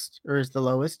the most, or is the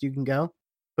lowest you can go.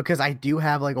 Because I do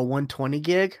have like a 120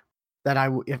 gig that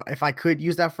if I could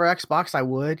use that for Xbox, I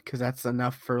would, because that's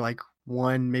enough for like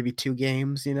one, maybe 2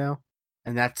 games,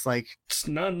 and that's like, It's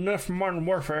not enough for Modern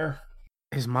Warfare.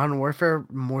 is Modern Warfare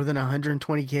more than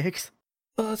 120 gigs?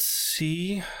 Let's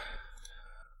see.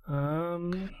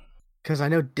 Because I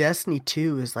know Destiny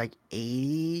 2 is like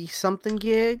 80 something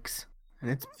gigs, and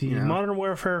it's The Modern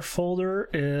Warfare folder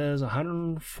is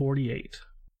 148.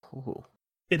 Cool.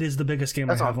 It is the biggest game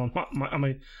That's I have on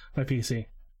my PC.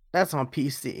 That's on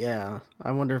PC, yeah.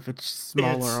 I wonder if it's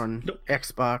smaller on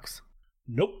Xbox.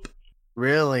 Nope.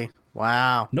 Really?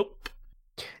 Wow. Nope.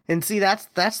 And see, that's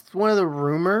one of the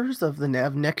rumors of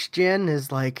next gen,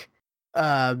 is like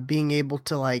being able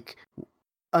to like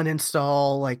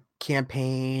uninstall like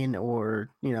campaign or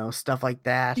stuff like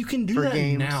that. You can do for that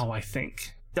games now, I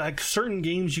think. Like certain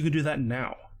games, you can do that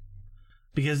now.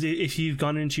 Because if you've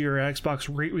gone into your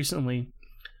Xbox recently,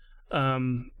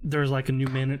 there's like a new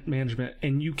management,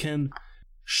 and you can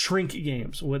shrink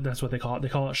games. That's what they call it. They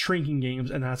call it shrinking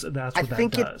games, and that's what that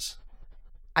does.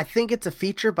 I think it's a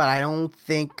feature, but I don't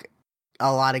think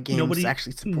a lot of games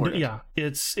actually support it. Yeah,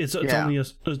 it's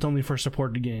only for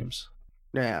supported games.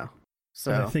 Yeah,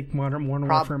 so and I think Modern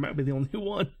Warfare might be the only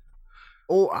one.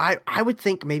 Oh, I would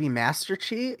think maybe Master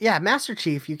Chief. Yeah, Master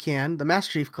Chief. You can the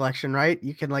Master Chief collection, right?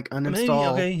 You can like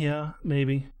uninstall. Maybe, okay, yeah,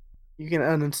 maybe. You can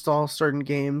uninstall certain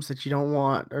games that you don't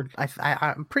want, or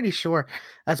I'm pretty sure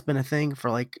that's been a thing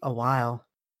for like a while.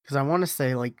 Because I want to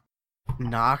say like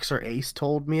Nox or Ace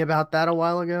told me about that a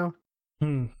while ago.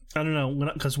 I don't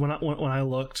know, because when I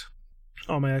looked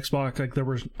on my Xbox, like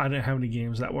I didn't have any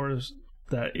games that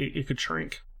it could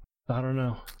shrink. I don't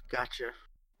know. Gotcha.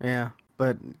 Yeah,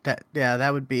 but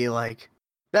that would be like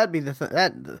that'd be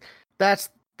that's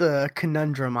the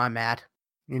conundrum I'm at.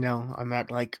 I'm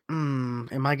at like,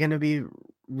 am I gonna be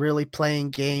really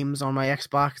playing games on my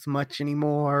Xbox much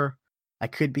anymore? I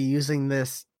could be using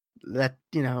because that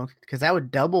would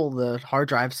double the hard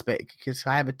drive space, because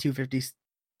I have a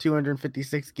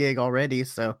 256 gig already.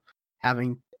 So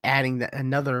adding that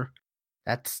another,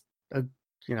 that's that'd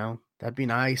be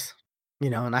nice.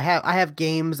 And I have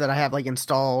games that I have like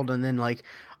installed, and then like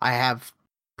I have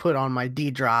put on my D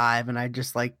drive, and I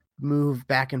just like move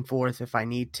back and forth if I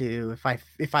need to.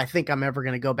 If I think I'm ever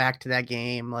gonna go back to that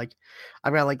game, like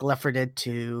I've got like Left 4 Dead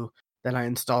 2 that I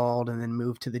installed and then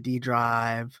moved to the D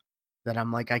drive, that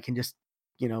I'm like I can just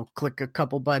click a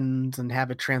couple buttons and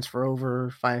have it transfer over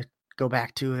if I go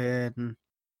back to it. And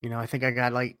I think I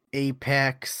got like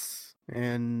Apex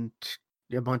and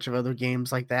a bunch of other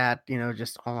games like that,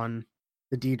 just on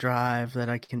the D drive that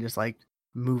I can just like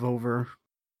move over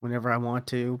whenever I want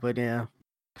to. But yeah,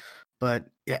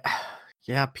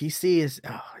 PC is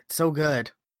it's so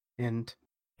good, and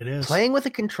it is. Playing with a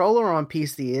controller on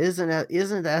PC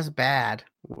isn't as bad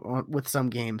with some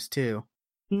games too.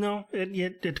 No,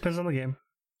 it depends on the game.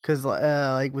 Because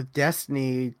like with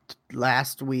Destiny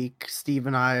last week, Steve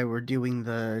and I were doing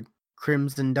the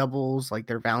Crimson doubles, like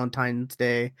their Valentine's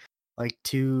Day, like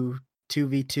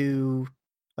 2v2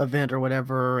 event or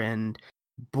whatever, and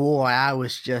boy, I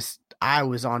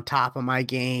was on top of my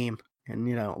game, and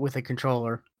with a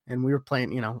controller, and we were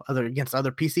playing against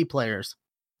other PC players.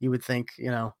 You would think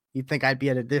you'd think I'd be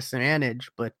at a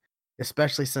disadvantage, but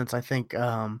especially since I think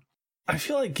I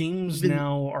feel like games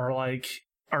now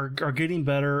are getting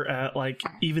better at, like,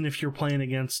 even if you're playing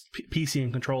against PC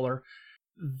and controller,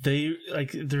 they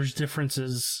like there's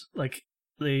differences, like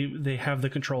they have the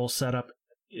controls set up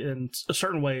in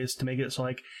certain ways to make it so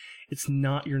like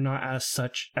you're not as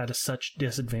such at a such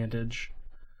disadvantage.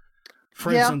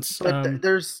 For Yeah, instance, but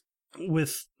there's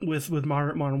with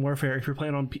Modern Warfare, if you're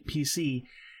playing on PC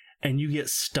and you get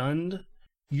stunned,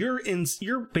 you're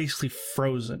basically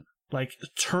frozen. Like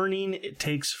turning, it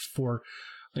takes for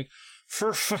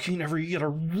fucking ever. You gotta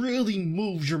really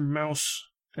move your mouse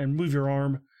and move your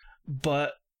arm,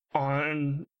 but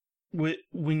when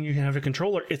you have a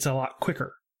controller, it's a lot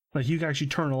quicker. Like you can actually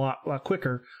turn a lot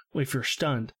quicker if you're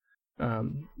stunned.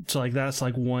 So like that's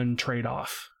like one trade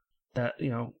off that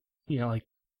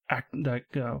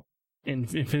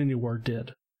Infinity Ward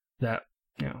did that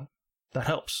that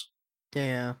helps.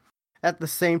 Yeah. At the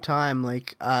same time,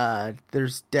 like,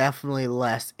 there's definitely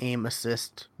less aim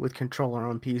assist with controller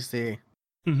on PC.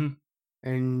 Mm-hmm.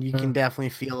 And you can definitely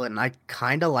feel it, and I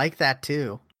kind of like that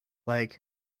too. Like,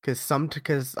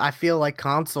 because I feel like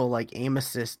console, like, aim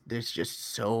assist, there's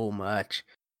just so much.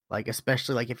 Like,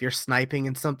 especially, like, if you're sniping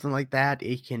and something like that,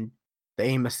 the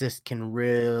aim assist can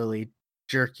really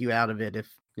jerk you out of it if,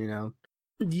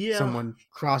 someone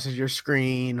crosses your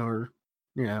screen or,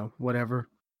 whatever.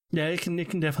 Yeah, it can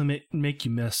definitely make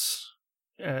you miss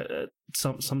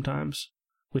sometimes,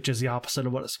 which is the opposite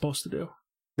of what it's supposed to do.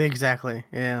 Exactly.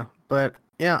 Yeah. But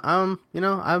yeah, I'm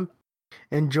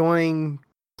enjoying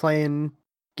playing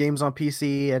games on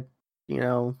PC at,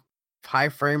 high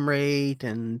frame rate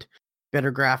and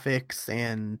better graphics,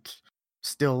 and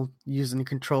still using the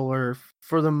controller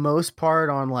for the most part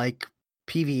on like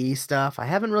PvE stuff. I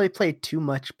haven't really played too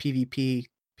much PvP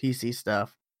PC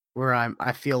stuff where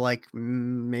I feel like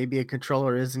maybe a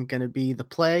controller isn't going to be the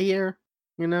play here,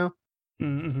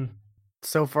 Mm-hmm.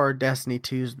 So far Destiny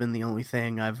 2 has been the only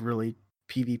thing I've really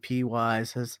PvP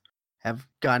wise have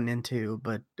gotten into,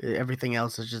 but everything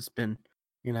else has just been,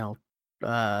 you know,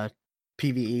 uh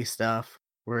PvE stuff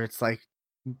where it's like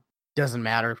doesn't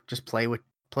matter, just play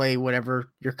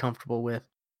whatever you're comfortable with.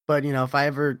 But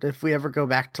if we ever go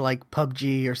back to like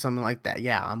PUBG or something like that,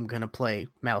 yeah, I'm going to play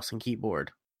mouse and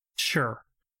keyboard. Sure.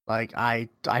 Like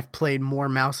I've played more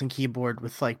mouse and keyboard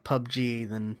with like PUBG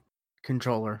than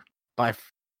controller by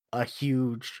a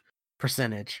huge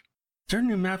percentage. Is there a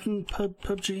new map in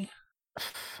PUBG?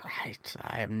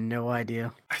 I have no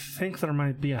idea. I think there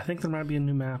might be. I think there might be a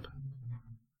new map,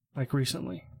 like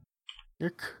recently.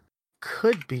 There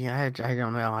could be. I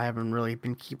don't know. I haven't really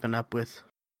been keeping up with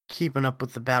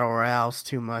the battle royales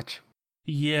too much.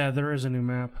 Yeah, there is a new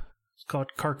map. It's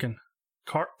called Karkin.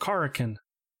 Karakin.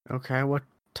 Okay, what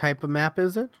type of map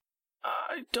is it?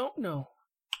 I don't know.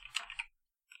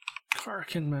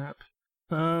 Karakin map.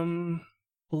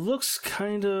 Looks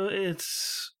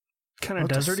it's kind of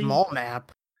deserty. It's a small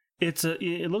map. It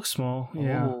looks small.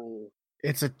 Yeah. Oh,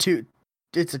 it's a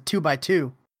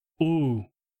 2x2. Ooh.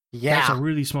 Yeah. That's a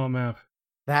really small map.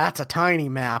 That's a tiny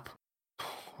map.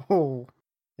 Oh,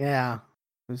 yeah.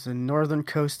 It's the northern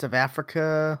coast of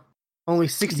Africa. Only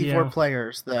 64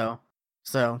 players though.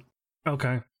 So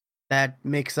okay. That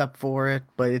makes up for it,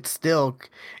 but it's still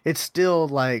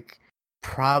like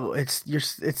it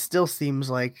still seems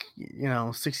like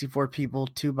 64 people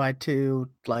 2x2,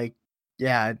 like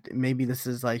yeah, maybe this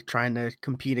is like trying to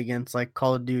compete against like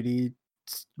Call of Duty,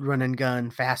 run and gun,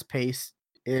 fast paced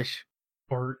ish,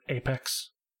 or Apex.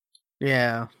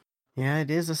 Yeah,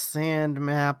 it is a sand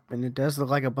map, and it does look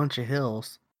like a bunch of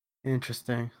hills.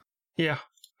 Interesting. Yeah,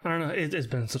 I don't know. It's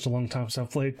been such a long time since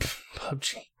I've played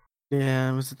PUBG.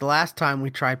 Yeah, it was the last time we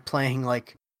tried playing,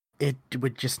 like, it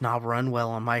would just not run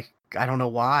well on my... I don't know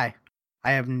why.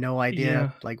 I have no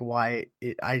idea, like, why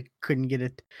I couldn't get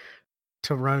it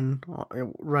to run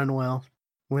well.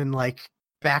 When, like,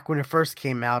 back when it first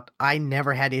came out, I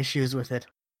never had issues with it.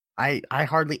 I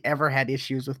hardly ever had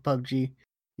issues with PUBG,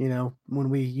 when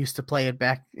we used to play it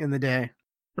back in the day.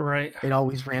 Right. It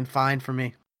always ran fine for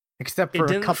me. Except for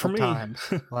a couple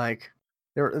times. Like...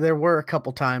 There were a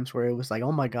couple times where it was like,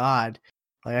 oh my god,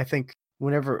 like I think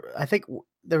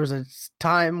there was a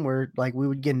time where like we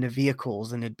would get into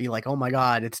vehicles and it'd be like, oh my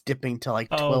god, it's dipping to like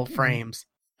 12 frames.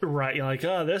 Right, you're like,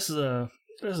 oh, this is a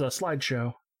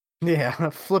slideshow. Yeah,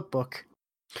 a flip book.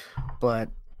 But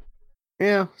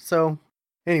yeah, so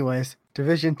anyways,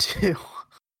 Division 2.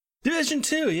 Division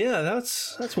 2, yeah,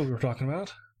 that's what we were talking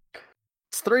about.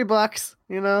 It's $3,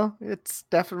 it's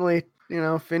definitely,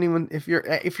 if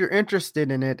you're interested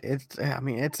in it, it's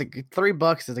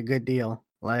 $3 is a good deal.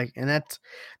 Like, and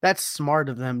that's smart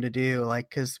of them to do, like,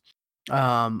 cause,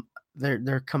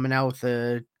 they're coming out with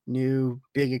a new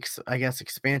big,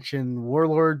 expansion,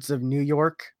 Warlords of New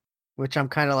York, which I'm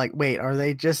kind of like, wait, are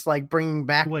they just like bringing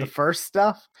back the first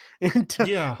stuff into,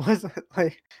 was it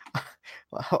like,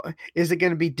 is it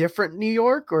going to be different New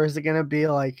York, or is it going to be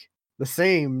like the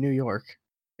same New York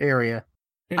area?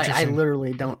 I Interesting.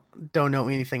 literally don't know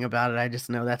anything about it. I just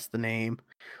know that's the name,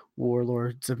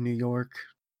 Warlords of New York.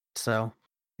 So,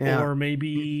 yeah. Or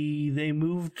maybe they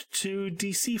moved to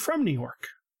DC from New York.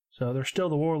 So they're still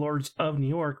the Warlords of New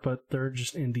York, but they're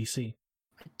just in DC.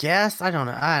 Guess I don't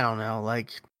know. I don't know.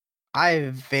 Like, I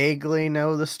vaguely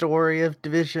know the story of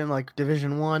Division, like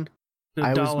Division 1. The I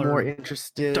was more dollar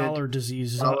interested. dollar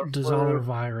disease, Dollar dollar flu.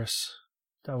 virus.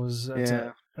 That's it.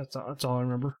 Yeah. That's all I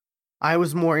remember. I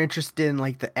was more interested in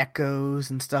like the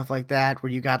echoes and stuff like that,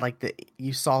 where you got like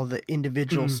you saw the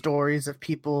individual Mm, stories of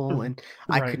people, and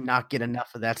I could right. not get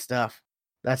enough of that stuff.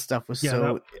 That stuff was Yeah,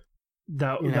 so,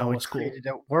 that it was cool. created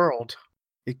a world.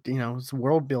 It's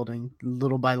world building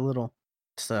little by little.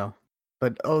 So,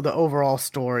 but the overall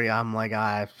story, I'm like,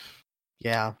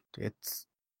 yeah, it's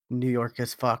New York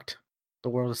is fucked. The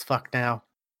world is fucked now.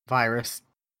 Virus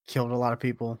killed a lot of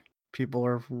people. People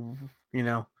are, you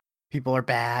know, people are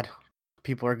bad.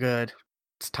 People are good.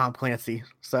 It's Tom Clancy.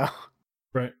 So,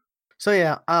 Right. so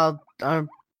yeah, I'm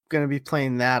gonna be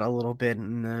playing that a little bit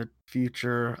in the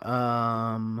future.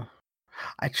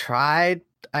 I tried.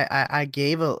 I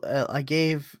gave I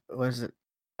gave, was it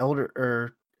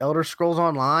Elder Scrolls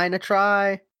Online a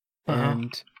try, Uh-huh.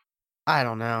 and I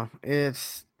don't know. It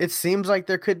seems like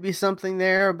there could be something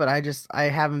there, but I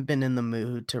haven't been in the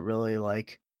mood to really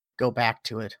like go back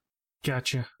to it.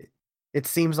 Gotcha. It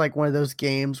seems like one of those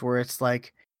games where it's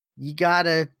like you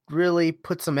gotta really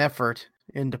put some effort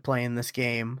into playing this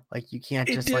game. Like you can't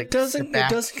just like sit It back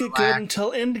doesn't and get good relax.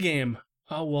 until endgame.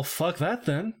 Oh well, fuck that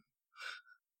then.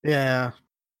 Yeah.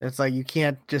 It's like you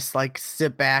can't just like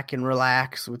sit back and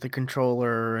relax with the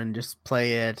controller and just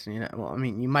play it. Well, I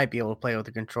mean, you might be able to play with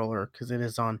the controller because it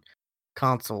is on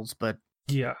consoles, but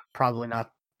Yeah. probably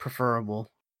not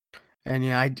preferable. And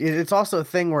yeah, it's also a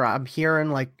thing where I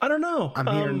don't know. I'm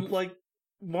hearing. Like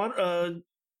what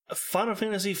Final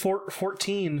Fantasy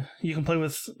 14 you can play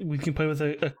with we can play with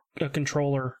a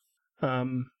controller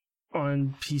on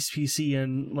PC,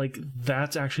 and like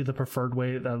that's actually the preferred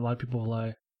way that a lot of people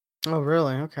play. Oh,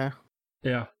 really? Okay.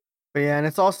 Yeah. But yeah, and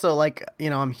it's also like,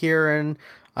 I'm hearing,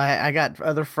 I got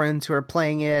other friends who are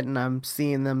playing it, and I'm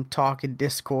seeing them talk in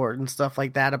Discord and stuff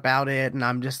like that about it, and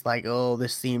I'm just like, oh,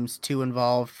 this seems too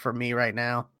involved for me right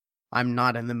now. I'm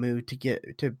not in the mood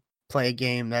to play a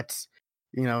game that's,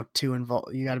 too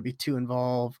involved. You got to be too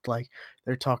involved. Like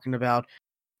they're talking about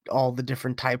all the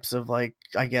different types of, like,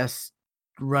 I guess,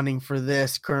 running for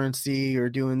this currency or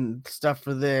doing stuff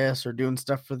for this or doing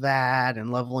stuff for that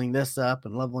and leveling this up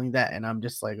and leveling that, and I'm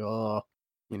just like, oh,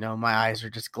 my eyes are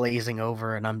just glazing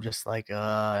over, and I'm just like,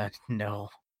 no.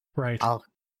 Right.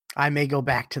 I may go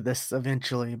back to this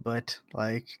eventually, but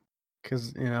like,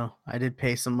 because I did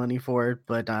pay some money for it,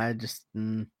 but I'm just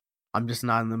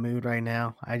not in the mood right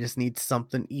now. I just need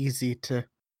something easy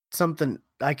something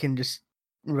I can just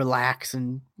relax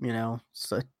and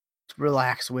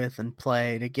relax with and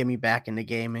play to get me back into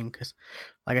gaming. Because,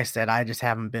 like I said, I just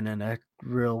haven't been in a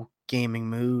real gaming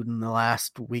mood in the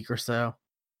last week or so.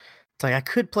 It's like I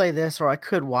could play this or I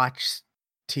could watch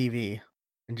TV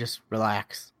and just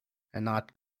relax and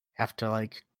not have to,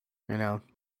 like, you know,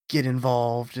 get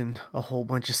involved in a whole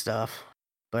bunch of stuff.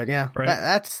 But yeah, Right.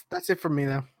 that's it for me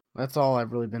though. That's all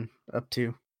I've really been up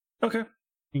to. Okay.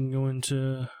 You can go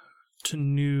into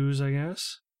news, I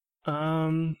guess.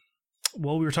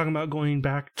 Well, we were talking about going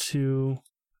back to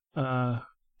battle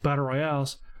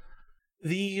royales.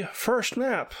 The first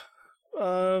map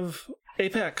of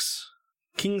Apex,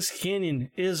 Kings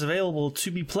Canyon, is available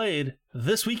to be played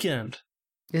this weekend.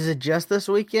 Is it just this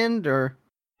weekend or?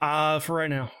 For right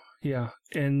now, yeah.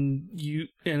 And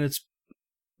it's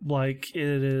like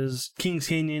it is Kings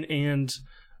Canyon and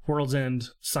World's End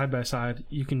side by side.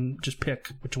 You can just pick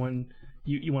which one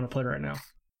you want to play right now.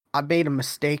 I made a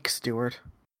mistake, Stuart.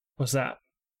 What's that?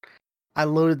 I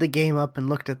loaded the game up and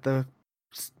looked at the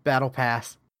battle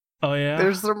pass. Oh yeah.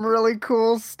 There's some really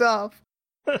cool stuff.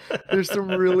 There's some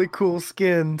really cool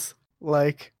skins.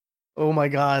 Like, oh my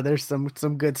god, there's some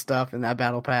good stuff in that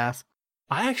battle pass.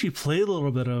 I actually played a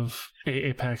little bit of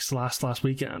Apex last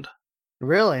weekend.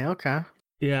 Really? Okay.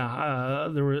 Yeah,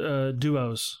 there were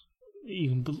duos.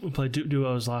 You can play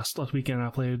duos last weekend. I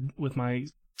played with my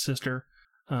sister,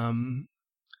 and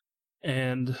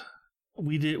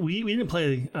we didn't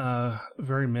play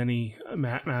very many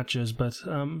matches, but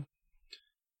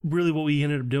really what we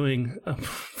ended up doing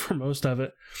for most of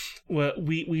it,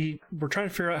 we were trying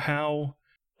to figure out how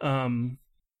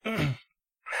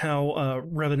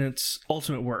Revenant's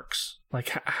ultimate works, like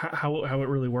how it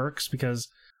really works, because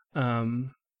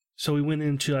so we went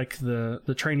into like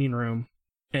the training room,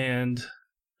 and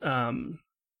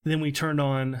then we turned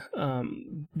on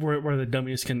where the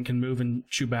dummies can move and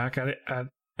shoot back at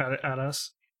at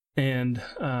us, and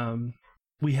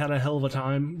we had a hell of a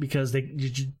time because they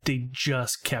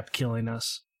just kept killing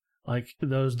us. Like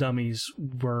those dummies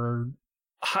were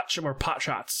pot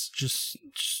shots. Just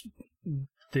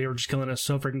they were just killing us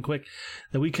so freaking quick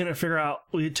that we couldn't figure out.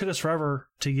 It took us forever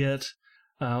to get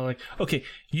like, okay,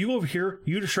 you over here,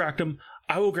 you distract them.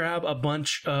 I will grab a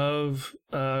bunch of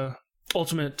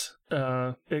ultimate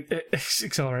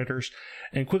accelerators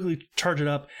and quickly charge it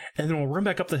up, and then we'll run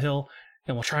back up the hill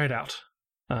and we'll try it out.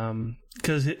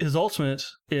 Because his ultimate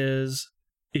is,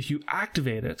 if you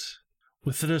activate it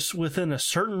within a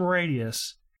certain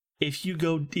radius, if you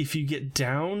get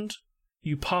downed,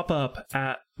 you pop up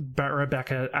right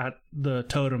back at the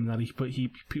totem that he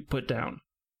put down.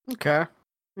 Okay,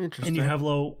 interesting. And you have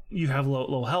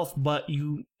low health, but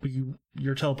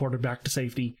you're teleported back to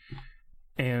safety,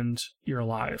 and you're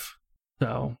alive.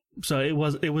 So it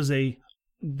was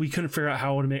we couldn't figure out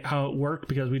how it worked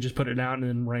because we just put it down and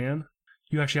then ran.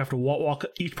 You actually have to walk.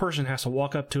 Each person has to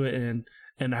walk up to it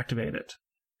and activate it,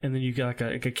 and then you get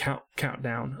like a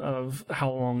countdown of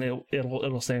how long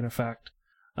it'll stay in effect.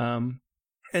 And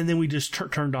then we just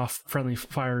turned off friendly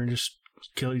fire and just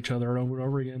killed each other over and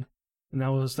over again, and that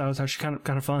was actually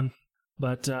kind of fun.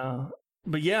 But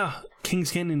yeah,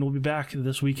 Kings Canyon will be back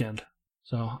this weekend.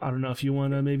 So I don't know if you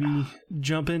want to maybe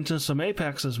jump into some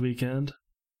Apex this weekend.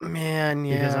 Man,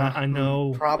 yeah, because I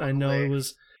know probably. It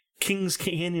was Kings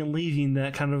Canyon leaving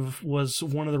that kind of was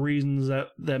one of the reasons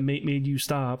that made you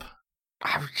stop.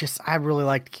 I really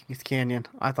liked Kings Canyon.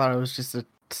 I thought it was just a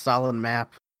solid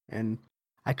map, and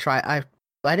I don't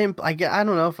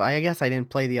know if I guess I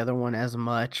didn't play the other one as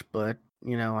much, but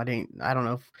I don't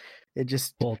know if it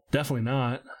just. Well, definitely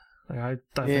not. Like, I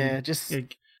yeah,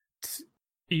 think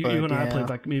you and I played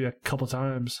like maybe a couple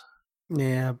times.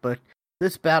 Yeah, but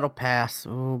this battle pass,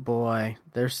 oh boy,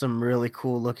 there's some really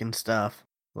cool looking stuff.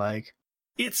 Like,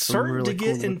 it's starting really to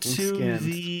get cool into skins.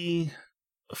 the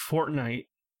Fortnite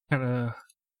kind of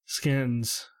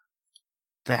skins.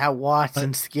 That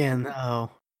Watson skin,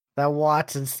 though. That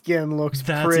Watson skin looks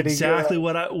that's pretty exactly good.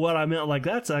 what I meant. Like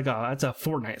that's a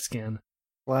Fortnite skin.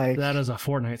 Like, that is a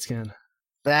Fortnite skin.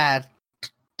 That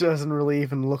doesn't really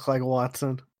even look like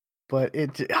Watson, but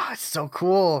it's so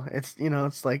cool. It's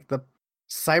it's like the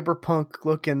cyberpunk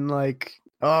looking, like,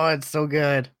 oh, it's so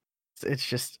good. It's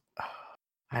just,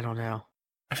 I don't know.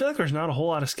 I feel like there's not a whole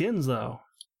lot of skins though.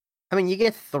 I mean, you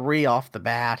get 3 off the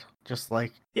bat, just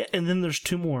like, yeah, and then there's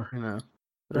 2 more.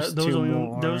 There's those 2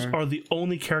 more. Those are the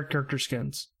only character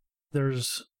skins.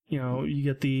 There's you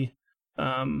get the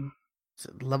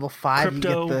level 5.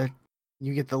 crypto.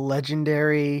 You get the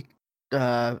legendary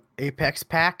Apex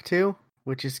pack too,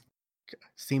 which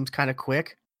seems kind of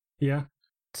quick. Yeah.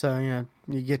 So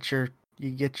you get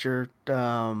your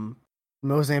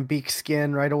Mozambique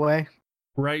skin right away.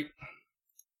 Right.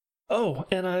 Oh,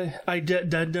 and I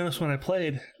did notice when I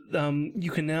played,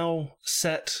 you can now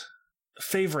set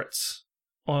favorites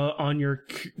on your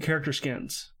character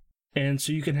skins, and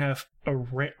so you can have a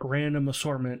random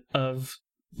assortment of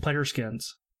player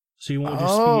skins. So you won't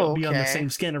just be on the same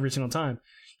skin every single time.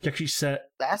 You actually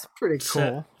that's pretty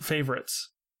cool. Favorites.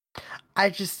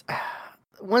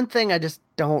 One thing I just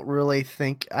don't really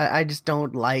think, I just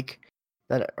don't like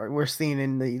that we're seeing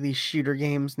in these shooter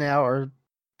games now, are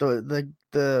the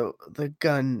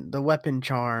weapon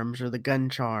charms or the gun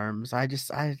charms. I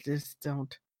just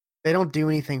don't. They don't do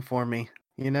anything for me.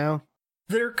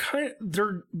 They're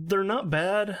they're not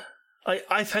bad.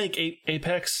 I think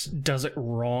Apex does it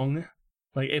wrong.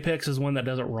 Like Apex is one that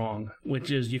does it wrong,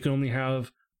 which is you can only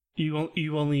have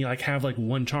have like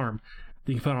one charm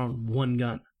that you can put on one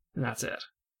gun, and that's it.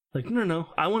 Like no,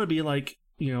 I want to be like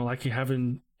like you have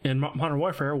in Modern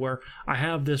Warfare, where I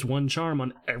have this one charm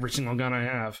on every single gun I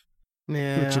have.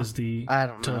 Yeah, which is the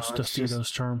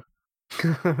Tostitos charm.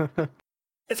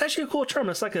 It's actually a cool charm.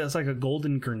 It's like a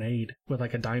golden grenade with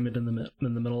like a diamond in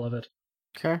the middle of it.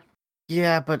 Okay.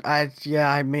 Yeah, but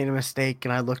I made a mistake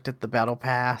and I looked at the battle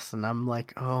pass and I'm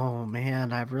like, oh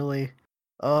man, I'm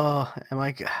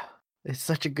like, it's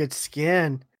such a good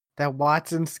skin. That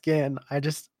Watson skin.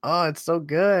 It's so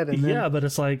good. And then, but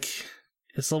it's like,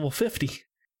 it's level 50.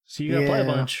 So you gotta play a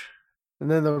bunch.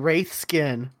 And then the Wraith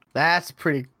skin. That's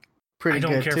pretty good too. I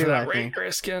don't care for that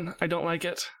Wraith skin. I don't like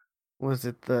it. Was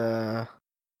it the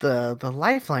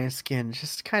Lifeline skin?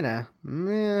 Just kind of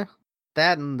meh.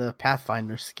 That and the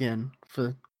Pathfinder skin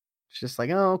it's just like,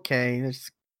 oh, okay, it's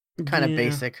kind of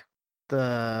basic.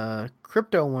 The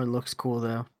Crypto one looks cool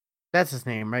though. That's his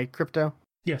name, right? Crypto?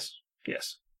 Yes.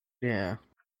 Yeah.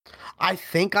 I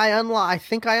think I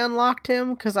unlocked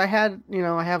him because I had,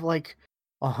 I have like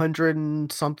 100 and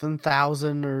something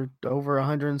thousand or over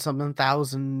 100 and something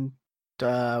thousand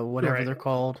whatever Right. they're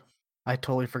called. I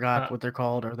totally forgot Uh, what they're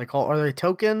called. Are they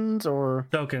tokens or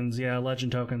Tokens, yeah,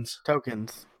 legend tokens.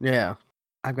 tokens? Yeah.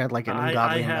 I've got like an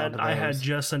ungodly amount of I had those.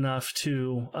 just enough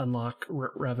to unlock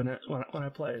Revenant when I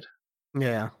played.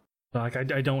 Yeah. Like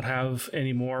I don't have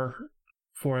any more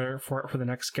for the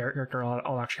next character.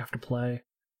 I'll actually have to play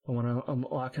when I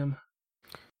unlock him.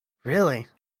 Really?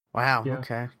 Wow. Yeah,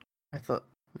 Okay. I thought.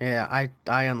 Yeah.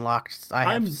 I unlocked.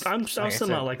 I have. I'm Like I still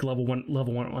not said. like level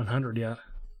 100 yet.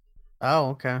 Oh.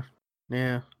 Okay.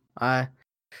 Yeah. I.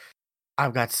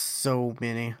 I've got so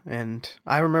many, and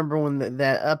I remember when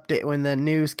that update, when the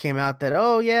news came out that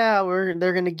oh yeah,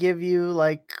 they're gonna give you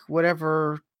like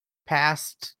whatever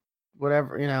past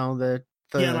whatever Yeah, and the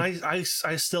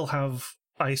I still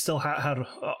had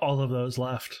all of those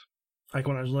left. Like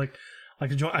when I was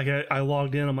I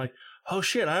logged in. I'm like, oh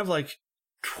shit, I have like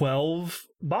 12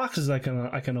 boxes I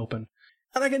can open,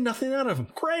 and I get nothing out of them.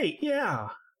 Great, yeah,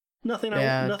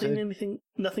 yeah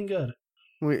nothing good.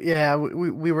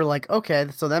 we were like okay,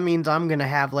 so that means I'm gonna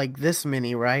have like this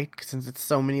many, right? Since it's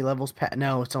so many levels.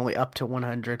 No, it's only up to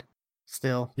 100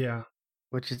 still, Yeah,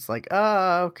 which is like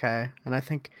oh okay. And I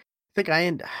think I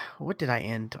end. What did I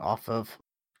end off of?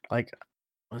 Like,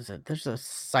 what is it? There's a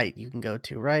site you can go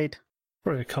to, right?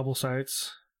 probably a couple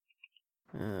sites.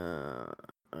 Uh,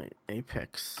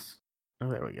 Apex. Oh,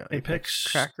 there we go. Apex Apex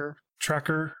Tracker.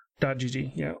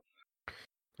 Tracker.gg. Yeah.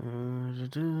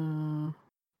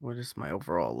 What is my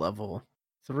overall level?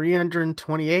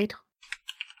 328.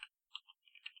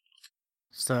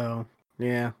 So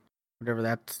yeah, whatever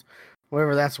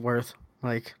that's worth.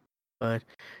 Like, but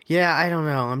yeah, I don't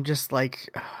know. I'm just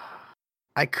like,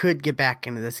 I could get back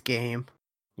into this game.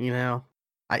 You know,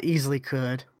 I easily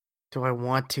could. Do I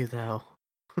want to though?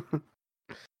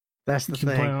 That's the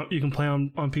thing. You can play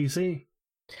on PC.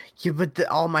 Yeah, but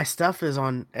all my stuff is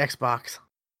on Xbox.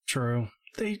 True.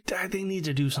 They need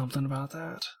to do something about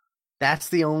that. That's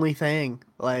the only thing.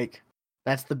 Like,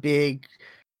 that's the big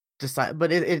decide.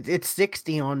 But it's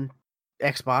 60 on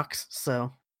Xbox,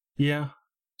 so Yeah.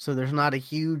 there's not a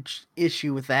huge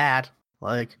issue with that.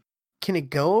 Like, can it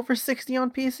go over 60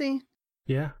 on PC?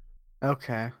 Yeah.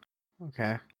 Okay,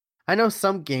 okay. I know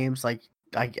some games like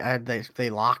they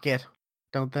lock it,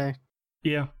 don't they?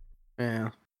 Yeah. Yeah.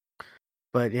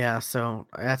 But yeah, so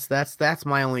that's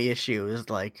my only issue is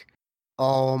like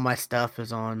all my stuff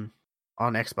is on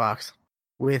Xbox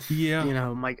with Yeah.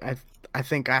 my I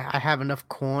think I have enough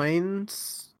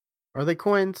coins. Are they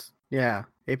coins? Yeah,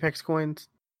 Apex coins.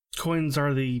 Coins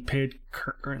are the paid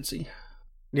currency.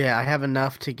 Yeah, I have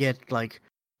enough to get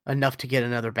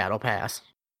another battle pass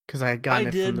because I had gotten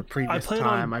it from the previous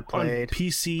time I played on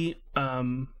PC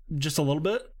just a little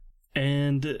bit,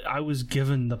 and I was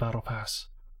given the battle pass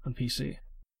on PC.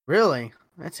 Really?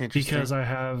 That's interesting. Because I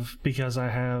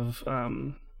have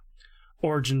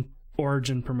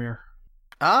Origin Premiere.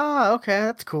 Ah, okay,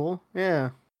 that's cool.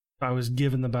 Yeah. I was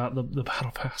given the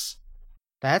battle pass.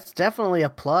 That's definitely a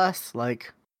plus,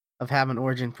 like, of having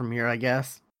Origin Premiere, I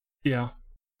guess. Yeah.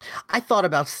 I thought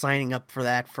about signing up for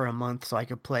that for a month so I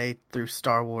could play through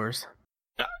Star Wars.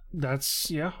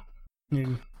 Yeah.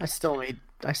 I still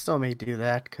may do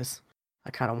that because I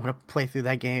kind of want to play through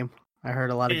that game. I heard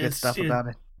a lot of good stuff about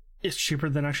it. It's cheaper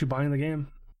than actually buying the game.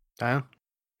 Yeah.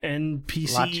 And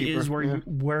PC is where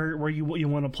you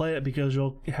want to play it because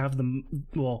you'll have them.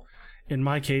 Well, in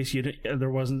my case, I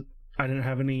didn't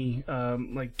have any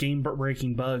like game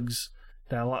breaking bugs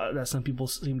that some people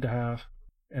seem to have,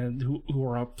 and who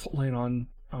are playing on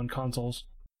consoles.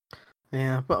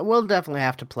 Yeah, but we'll definitely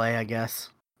have to play, I guess.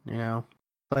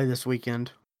 Play this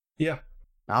weekend. Yeah,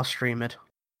 I'll stream it.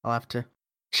 I'll have to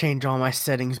change all my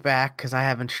settings back because I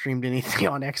haven't streamed anything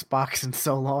on Xbox in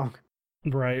so long.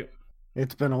 Right.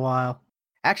 It's been a while.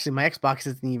 Actually, my Xbox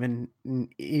isn't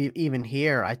even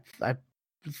here.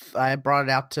 I brought it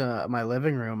out to my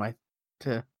living room.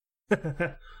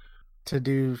 To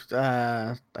do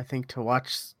I think to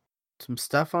watch some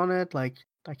stuff on it. Like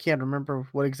I can't remember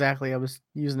what exactly I was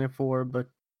using it for, but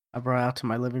I brought it out to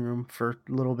my living room for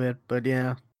a little bit. But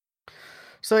yeah,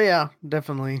 so yeah,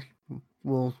 definitely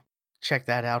we'll check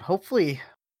that out. Hopefully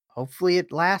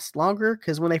it lasts longer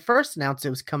because when they first announced it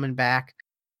was coming back.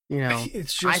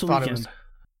 It's just I thought it was.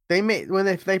 When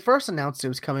they first announced it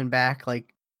was coming back.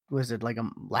 Like, was it like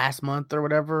last month or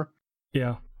whatever?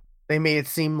 Yeah. They made it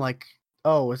seem like,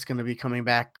 oh, it's going to be coming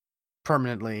back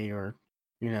permanently, or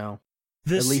at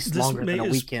least longer than a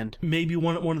weekend. Maybe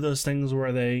one of those things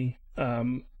where they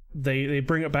bring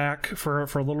it back for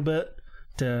a little bit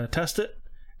to test it,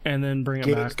 and then bring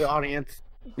it back the audience.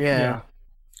 Yeah.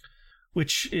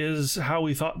 Which is how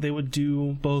we thought they would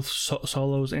do both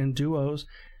solos and duos.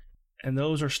 And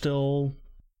those are still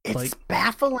It's Like,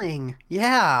 baffling.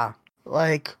 Yeah.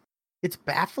 Like, it's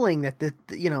baffling that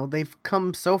they've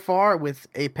come so far with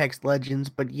Apex Legends,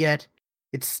 but yet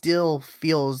it still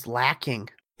feels lacking,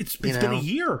 you it's been a know?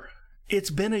 year. It's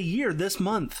been a year this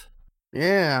month,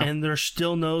 Yeah. and there's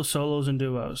still no solos and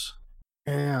duos.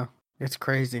 Yeah. It's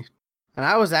crazy. And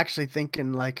I was actually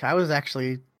thinking, like, I was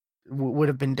actually would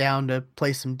have been down to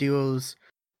play some duos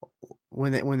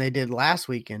when they did last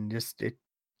weekend. Just it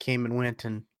came and went,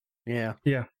 and yeah,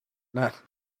 Yeah. not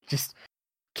just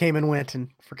came and went and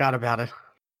forgot about it.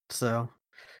 So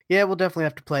yeah, we'll definitely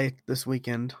have to play this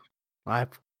weekend. I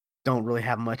don't really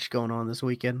have much going on this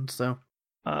weekend, so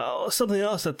Something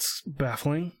else that's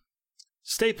baffling.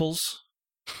 Staples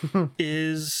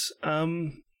is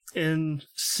in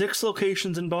 6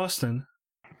 locations in Boston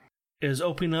is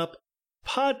opening up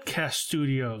podcast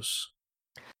studios.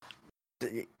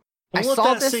 I Let saw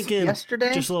that this sink in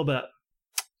yesterday. just a little bit.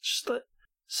 Just let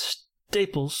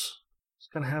Staples is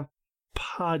gonna have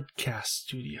podcast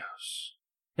studios.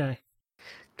 Okay.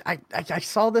 I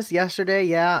saw this yesterday,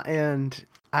 yeah, and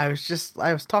I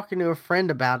was talking to a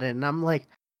friend about it, and I'm like,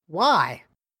 why?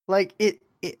 Like it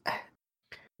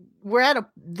we're at a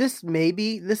this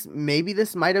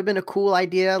might have been a cool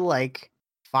idea like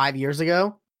 5 years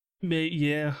ago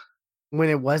Yeah. when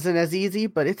it wasn't as easy,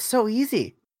 but it's so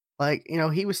easy. Like,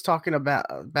 he was talking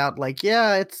about like,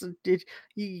 yeah,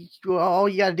 all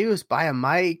you gotta do is buy a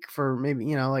mic for maybe,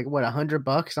 like what,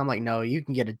 $100. I'm like, no, you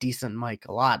can get a decent mic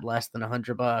a lot less than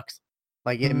 $100.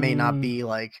 Like, it may not be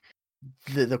like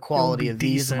the It won't be quality of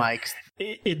these decent. mics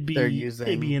It'd they're be using,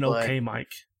 an but okay mic.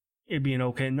 It'd be an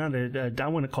okay, not a. I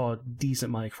wouldn't call it a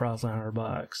decent mic for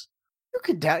 $100. you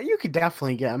could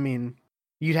definitely get. I mean,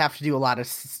 you'd have to do a lot of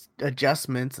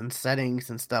adjustments and settings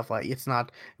and stuff. Like, it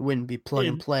wouldn't be plug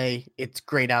and It, play. It's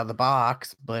great out of the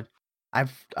box, but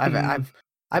I've I've mm, I've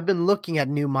I've been looking at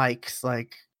new mics.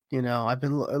 Like, I've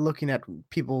been looking at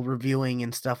people reviewing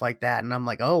and stuff like that, and I'm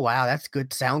like, oh wow, that's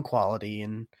good sound quality,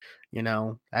 and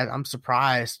I'm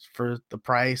surprised for the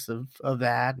price of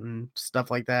that and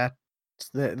stuff like that.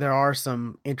 There are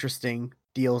some interesting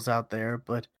deals out there,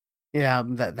 but yeah,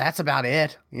 that's about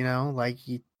it. Like,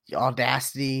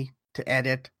 Audacity to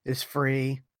edit is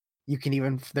free. You can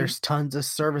even there's tons of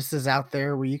services out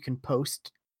there where you can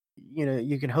post.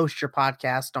 You can host your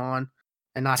podcast on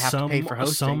and not have to pay for some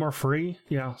hosting. are free.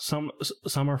 Yeah, some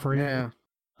are free. Yeah.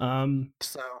 Um,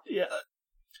 So yeah,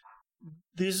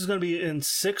 this is going to be in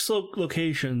 6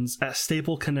 locations at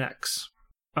Staple Connects.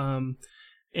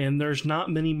 And there's not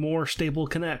many more Staple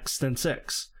Connects than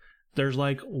 6. There's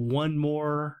like 1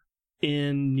 more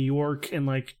in New York and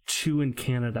like 2 in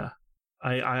Canada.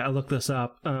 I looked this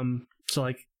up. So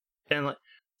like, and like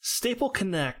Staple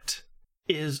Connect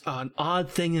is an odd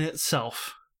thing in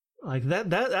itself. Like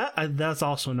that's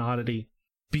also an oddity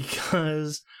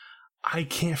because I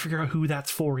can't figure out who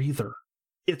that's for either.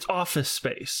 It's office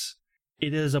space.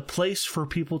 It is a place for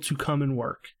people to come and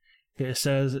work. It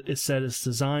said it's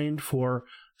designed for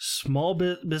small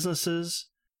businesses,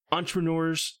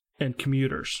 entrepreneurs, and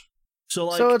commuters.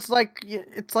 So it's like you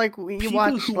people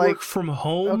watch who like work from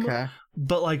home, okay.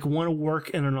 but like want to work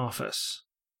in an office.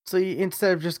 So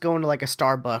instead of just going to like a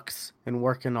Starbucks and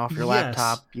working off your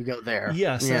laptop, you go there.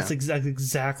 Yes, Yeah. that's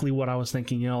exactly what I was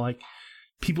thinking. Like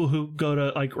people who go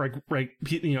to like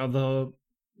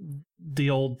the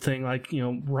old thing, like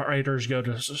writers go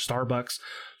to Starbucks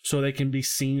so they can be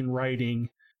seen writing.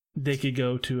 They could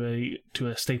go to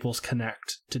a Staples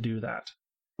Connect to do that.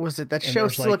 Was it that And show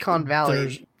there's, Silicon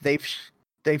Valley? there's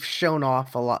They've shown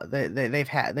off a lot.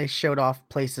 They showed off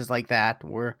places like that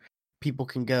where people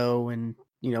can go and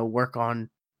work on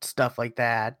stuff like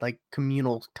that, like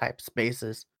communal type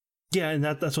spaces. Yeah, and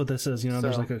that's what this is.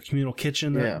 There's like a communal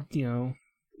kitchen that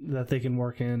that they can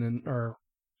work in and or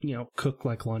cook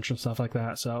like lunch and stuff like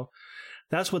that. So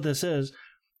that's what this is.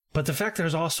 But the fact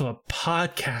there's also a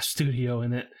podcast studio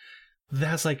in it,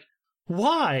 that's like,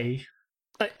 why?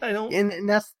 I don't. And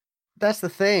that's the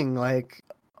thing. Like,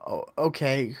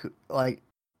 okay, like,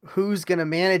 who's gonna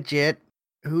manage it?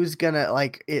 Who's gonna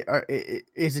like it?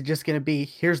 Is it just gonna be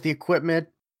here's the equipment?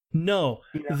 No,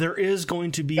 there is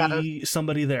going to be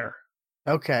somebody there.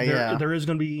 Okay, there is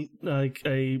going to be like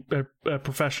a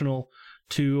professional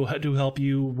to help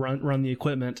you run the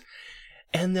equipment,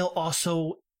 and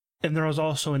there is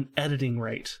also an editing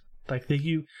rate. Like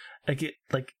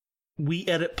we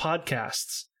edit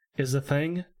podcasts is a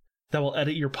thing that will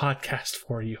edit your podcast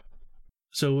for you.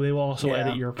 So they will also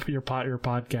edit your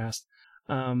podcast.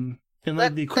 And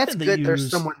like the equipment that's good. they There's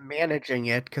use, someone managing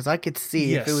it because I could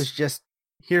see if it was just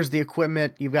here's the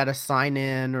equipment. You've got to sign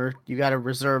in, or you got to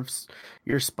reserve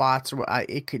your spots. Or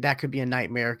that could be a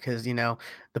nightmare because the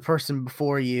person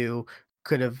before you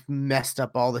could have messed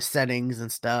up all the settings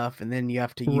and stuff, and then you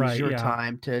have to use Right, your yeah.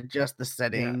 time to adjust the Yeah.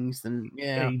 settings. And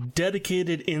A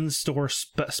dedicated in-store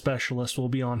specialist will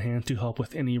be on hand to help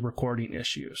with any recording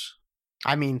issues.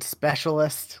 I mean,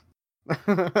 specialist.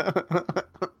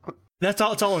 That's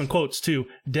all. It's all in quotes too.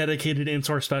 Dedicated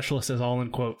in-store specialist is all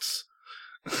in quotes.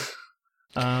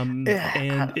 And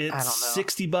it's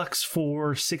 $60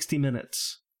 for 60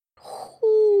 minutes.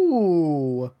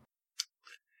 Ooh.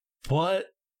 But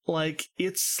like,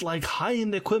 it's like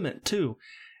high-end equipment too.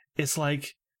 It's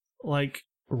like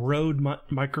Rode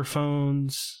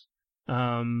microphones,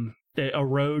 a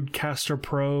Rodecaster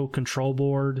Pro control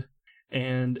board,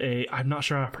 and I'm not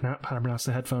sure how to pronounce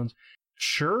the headphones.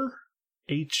 Shure,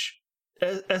 SHURE,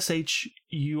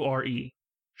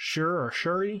 Shure or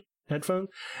Shure headphones.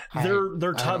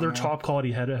 They're top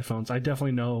quality headphones. I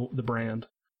definitely know the brand.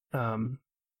 And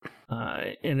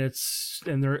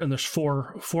there's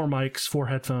four mics, 4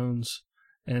 headphones,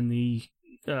 and the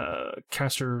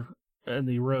caster and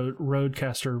the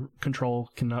Rodecaster control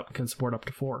can support up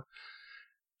to 4.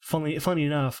 Funny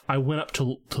enough, I went up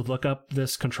to look up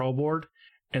this control board,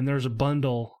 and there's a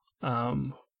bundle,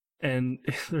 and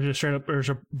there's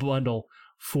a bundle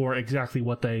for exactly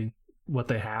what they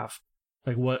have,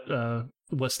 like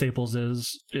what Staples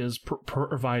is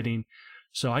providing.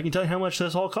 So I can tell you how much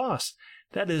this all costs.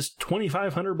 That is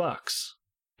 $2,500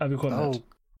 of equipment. Oh,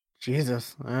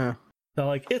 Jesus! So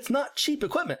like, it's not cheap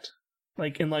equipment.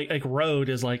 Like, and like Rode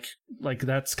is like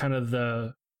that's kind of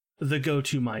the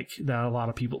go-to mic that a lot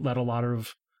of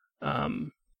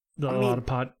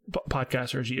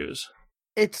podcasters use.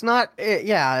 It's not,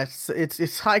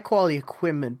 it's high quality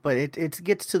equipment, but it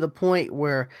gets to the point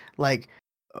where, like,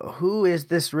 who is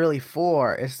this really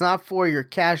for? It's not for your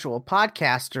casual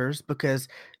podcasters because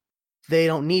they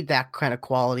don't need that kind of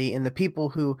quality, and the people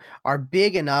who are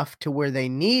big enough to where they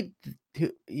need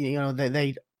to,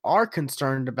 they are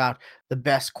concerned about the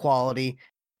best quality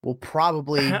will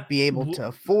probably be able to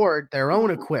afford their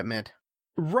own equipment.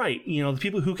 Right. The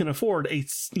people who can afford a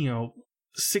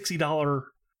 $60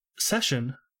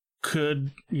 session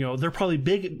could, they're probably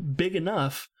big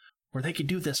enough where they could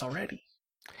do this already.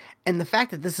 And the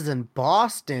fact that this is in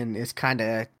Boston is kind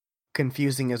of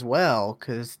confusing as well,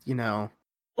 because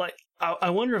like,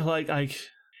 I wonder if like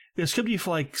this could be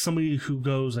for like somebody who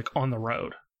goes like on the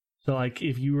road. So like,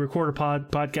 if you record a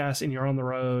podcast and you're on the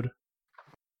road,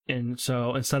 and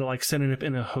so instead of like setting up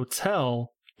in a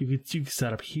hotel, you could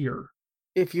set up here.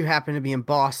 If you happen to be in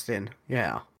Boston,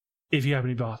 yeah. If you happen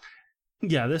to be Boston.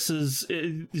 Yeah, this is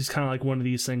kind of like one of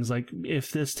these things. Like,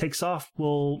 if this takes off,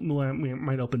 we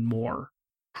might open more.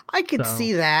 I could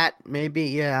see that, maybe,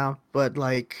 yeah. But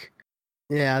like,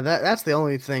 yeah, that's the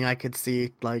only thing I could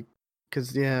see. Like,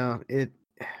 because I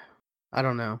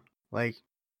don't know. Like,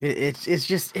 it's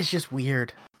just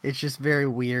weird. It's just very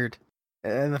weird.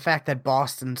 And the fact that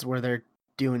Boston's where they're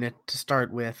doing it to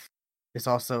start with is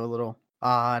also a little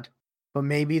odd. But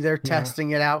maybe they're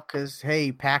testing it out because,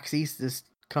 hey, PAX East is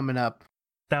coming up.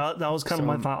 That was kind of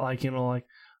my thought. Like,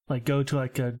 like go to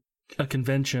like a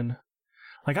convention.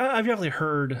 Like, I've definitely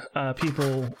heard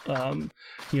people,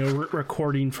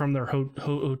 recording from their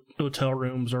hotel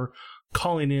rooms or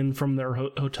calling in from their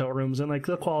hotel rooms, and like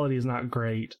the quality is not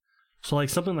great. So like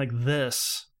something like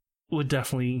this would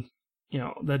definitely,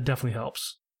 that definitely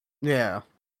helps. Yeah,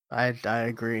 I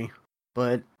agree.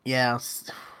 But yeah,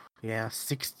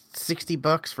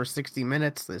 $60 for 60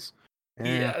 minutes.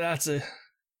 That's a.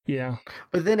 Yeah.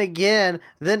 But then again,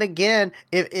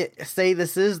 if say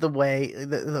this is the way,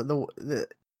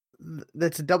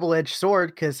 that's a double-edged sword,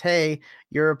 because hey,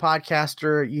 you're a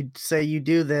podcaster, you say you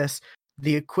do this,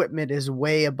 the equipment is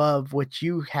way above what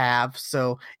you have,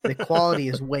 so the quality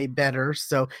is way better,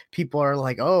 so people are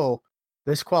like, oh,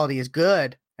 this quality is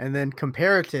good, and then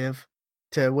comparative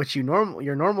to what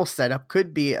your normal setup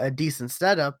could be a decent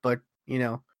setup, but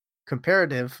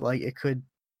comparative, like, it could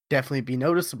definitely be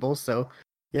noticeable. So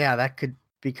yeah, that could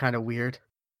be kind of weird.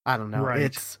 I don't know. Right.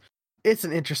 It's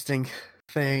an interesting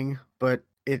thing, but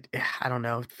I don't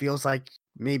know. It feels like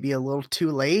maybe a little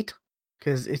too late,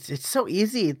 because it's so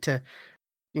easy to,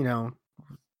 well,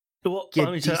 get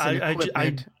let me tell you,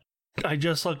 equipment. I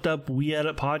just looked up We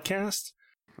Edit Podcast.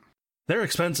 They're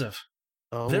expensive.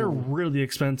 Oh. They're really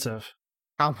expensive.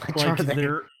 How much are they?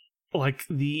 They're like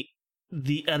the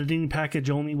editing package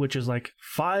only, which is like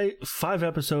five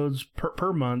episodes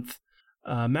per month.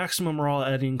 Maximum raw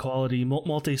editing quality,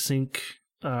 multi-sync,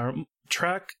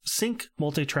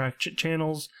 multi-track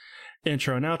channels,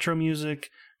 intro and outro music,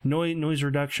 noise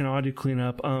reduction, audio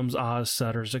cleanup, ahs,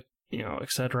 stutters,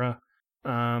 etc.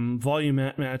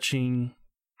 Volume matching,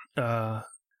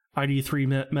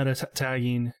 ID3 meta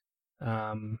tagging,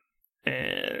 and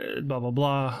blah blah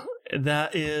blah.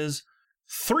 That is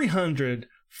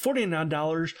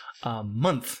 $349 a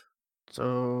month.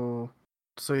 So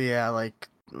yeah, like,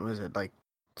 was it like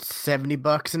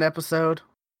 $70 an episode?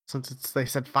 Since they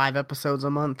said 5 episodes a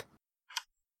month,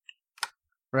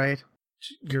 right?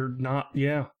 You're not,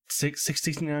 yeah,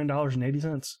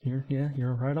 $69.80.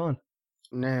 You're right on.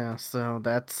 Yeah, so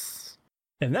that's,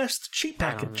 and that's the cheap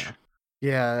I don't package. know.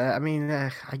 Yeah, I mean,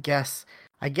 I guess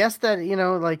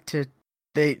that, like,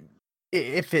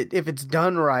 if it's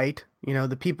done right,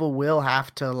 the people will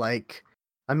have to, like,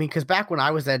 I mean, because back when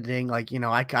I was editing, like,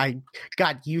 I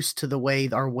got used to the way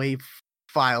our wave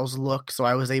files look, so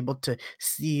I was able to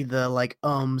see the, like,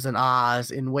 ums and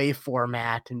ahs in wave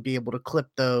format and be able to clip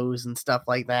those and stuff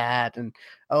like that. And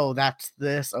oh, that's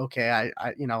this. Okay,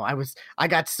 I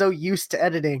got so used to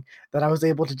editing that I was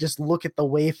able to just look at the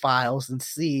wave files and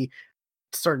see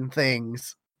certain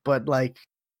things. But, like,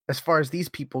 as far as these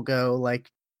people go,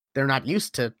 like, they're not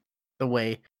used to the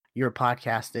way your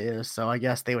podcast is, so I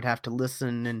guess they would have to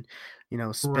listen and,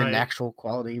 spend Right. actual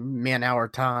quality man-hour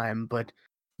time. But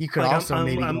you could Like, also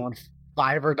maybe go on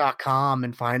Fiverr.com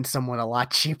and find someone a lot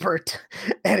cheaper to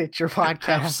edit your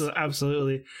podcast.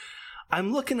 Absolutely.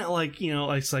 I'm looking at, like,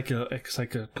 it's like a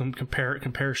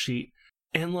compare sheet,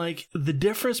 and, like, the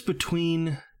difference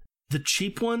between the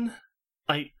cheap one,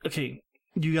 like, okay,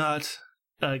 you got,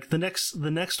 like, the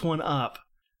next one up.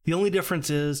 The only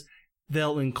difference is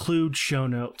they'll include show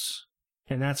notes,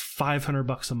 and that's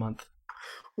 $500 a month.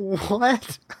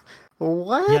 What?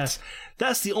 Yes,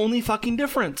 that's the only fucking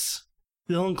difference.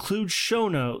 They'll include show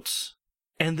notes,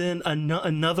 and then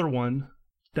another one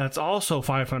that's also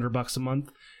 $500 a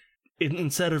month.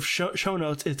 Instead of show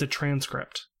notes, it's a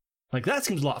transcript. Like, that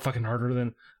seems a lot fucking harder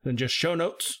than just show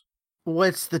notes.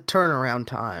 What's the turnaround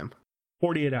time?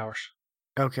 48 hours.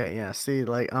 Okay, yeah. See,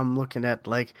 like, I'm looking at,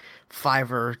 like,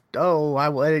 Fiverr. Oh, I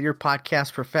will edit your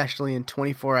podcast professionally in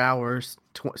 24 hours,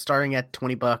 starting at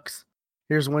 $20.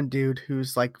 Here's one dude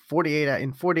who's like 48 hours,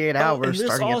 and this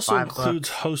starting at $5. also includes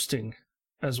hosting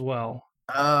as well.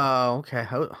 Oh, okay.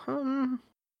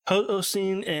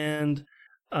 Hosting and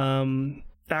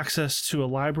access to a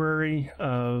library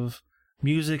of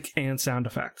music and sound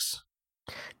effects.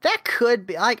 That could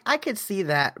be, I could see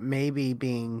that maybe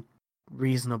being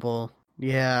reasonable.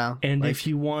 Yeah. And like, if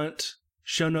you want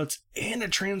show notes and a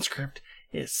transcript,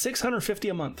 it's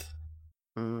 $650 a month.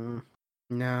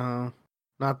 No,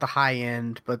 not the high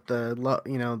end, but the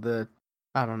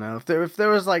I don't know. If there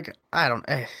was, like, I don't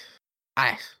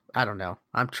know.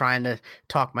 I'm trying to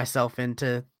talk myself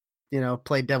into,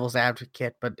 play devil's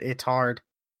advocate, but it's hard.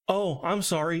 Oh, I'm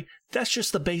sorry. That's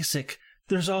just the basic.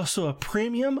 There's also a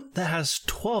premium that has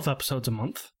 12 episodes a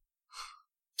month.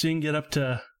 So you can get up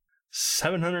to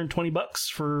 $720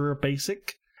 for a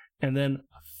basic, and then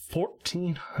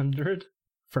 $1,400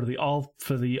 for the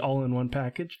all-in-one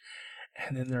package.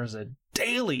 And then there's a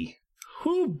daily.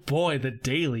 Oh boy, the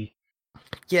daily.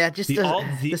 Yeah, just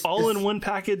the all-in-one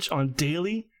package on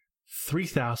daily,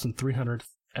 3,300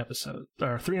 episodes,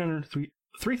 or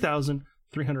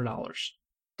 $3,300.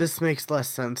 This makes less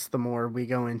sense the more we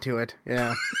go into it.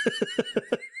 Yeah.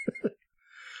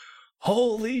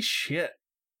 Holy shit.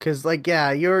 Because, like,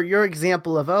 yeah, your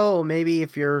example of, oh, maybe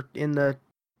if you're in the,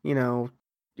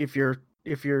 if you're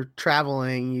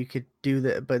traveling, you could do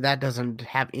that, but that doesn't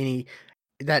have any,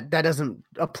 that doesn't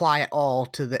apply at all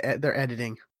to their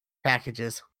editing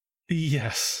packages.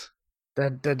 Yes.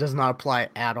 That does not apply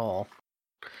at all.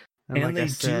 And like they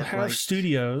do have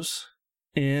studios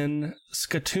in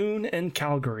Scatoon and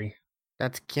Calgary.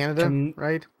 That's Canada,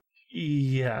 right?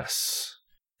 Yes.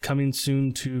 Coming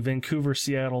soon to Vancouver,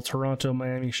 Seattle, Toronto,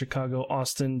 Miami, Chicago,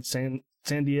 Austin, San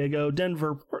Diego,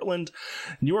 Denver, Portland,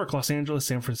 New York, Los Angeles,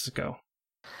 San Francisco.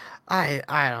 I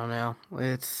don't know.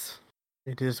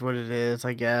 It is what it is,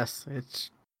 I guess. It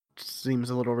seems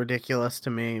a little ridiculous to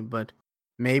me, but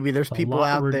maybe there's people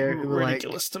out there who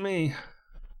ridiculous to me.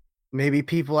 Maybe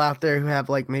people out there who have,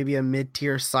 like, maybe a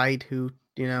mid-tier site who,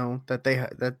 were,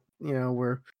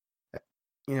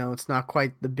 it's not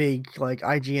quite the big, like,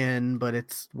 IGN, but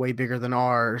it's way bigger than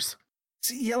ours.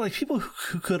 See, yeah, like, people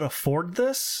who could afford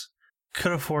this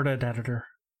could afford an editor.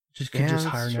 Could just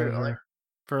hire an editor. Like,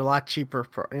 for a lot cheaper.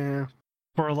 For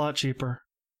a lot cheaper.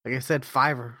 Like I said,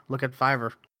 Fiverr. Look at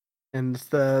Fiverr. And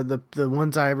the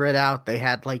ones I read out, they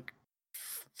had, like,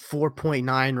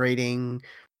 4.9 rating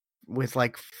with,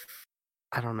 like,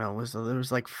 I don't know, there was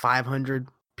like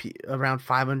around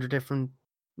 500 different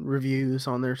reviews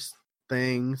on their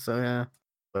thing. So yeah,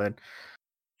 but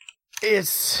it's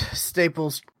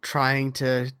Staples trying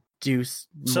to do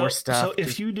more stuff. So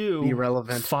if you do be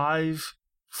relevant, five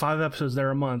episodes there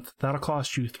a month, that'll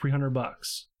cost you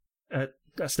 $300 at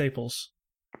Staples,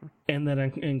 and that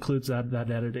includes that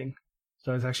editing.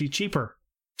 So it's actually cheaper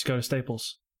to go to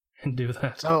Staples and do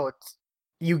that. Oh,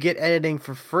 you get editing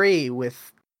for free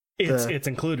with it's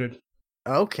included.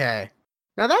 Okay,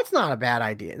 now that's not a bad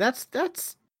idea. That's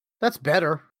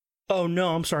better. Oh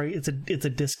no, I'm sorry. It's a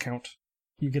discount.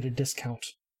 You get a discount.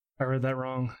 I read that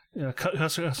wrong.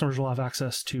 Customers will have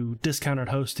access to discounted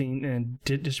hosting and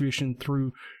distribution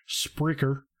through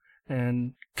Spreaker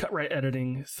and cut-right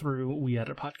editing through We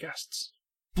Edit Podcasts.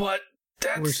 But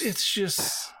it's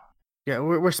just... Yeah,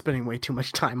 we're spending way too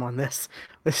much time on this.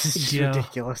 This is just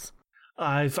ridiculous.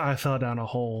 I fell down a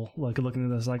hole, like,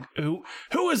 looking at this, like, who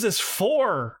is this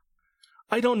for?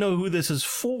 I don't know who this is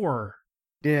for.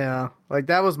 Yeah, like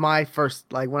that was my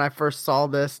first, like when I first saw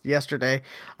this yesterday,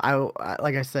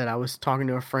 like I said, I was talking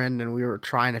to a friend and we were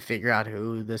trying to figure out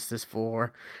who this is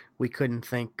for. We couldn't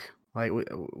think, like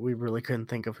we really couldn't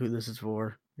think of who this is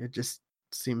for. It just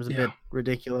seems a bit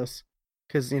ridiculous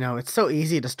because, it's so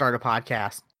easy to start a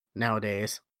podcast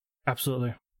nowadays.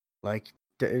 Absolutely. Like,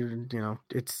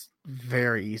 it's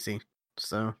very easy.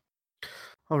 So,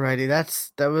 alrighty,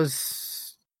 that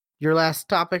was your last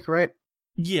topic, right?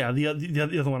 Yeah, the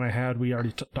other one I had, we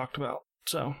already talked about.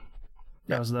 So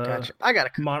that was the gotcha. I got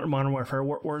a Modern Warfare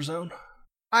Warzone.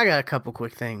 I got a couple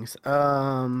quick things.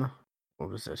 What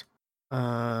was it?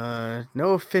 No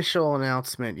official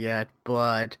announcement yet,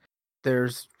 but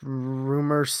there's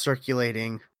rumors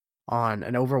circulating on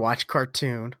an Overwatch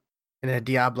cartoon and a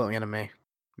Diablo anime,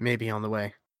 maybe on the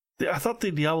way. I thought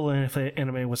the Diablo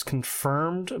anime was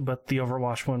confirmed, but the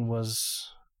Overwatch one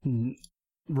was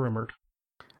rumored.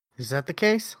 Is that the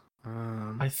case?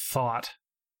 I thought.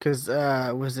 Because,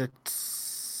 was it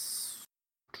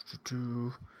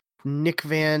Nick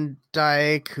Van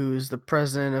Dyke, who's the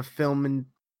president of film and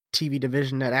TV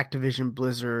division at Activision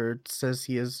Blizzard, says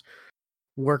he has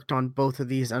worked on both of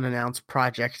these unannounced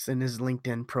projects in his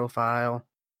LinkedIn profile.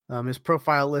 His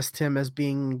profile lists him as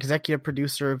being executive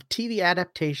producer of TV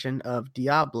adaptation of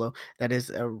Diablo that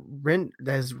is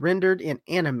rendered in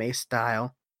anime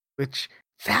style, which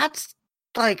that's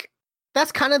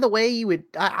kind of the way you would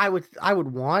I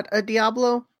would want a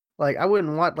Diablo. Like, I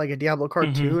wouldn't want like a Diablo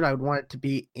cartoon. Mm-hmm. I would want it to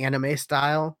be anime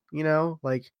style,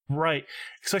 like right.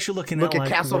 Especially look at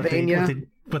Castlevania.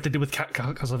 What they did with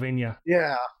Castlevania.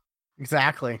 Yeah,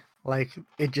 exactly. Like,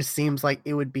 it just seems like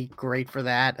it would be great for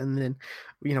that. And then,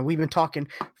 we've been talking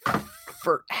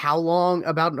for how long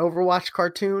about an Overwatch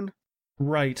cartoon?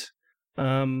 Right.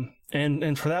 And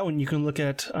for that one, you can look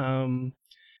at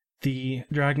the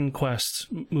Dragon Quest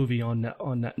movie on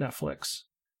Netflix.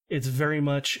 It's very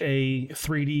much a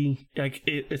 3D, like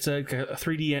it's a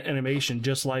 3D animation,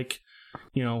 just like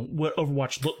what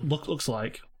Overwatch looks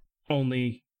like.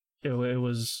 Only it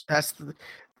was.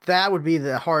 That would be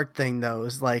the hard thing, though.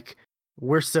 Is like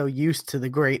we're so used to the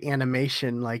great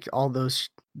animation, like all those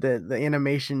the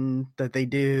animation that they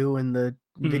do and the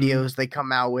videos they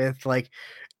come out with. Like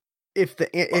if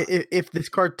this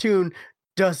cartoon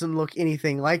doesn't look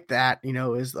anything like that,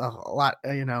 is a lot,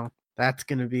 that's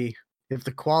going to be, if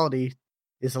the quality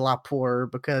is a lot poorer,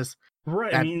 because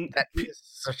right. that is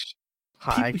such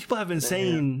high. People have been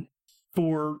saying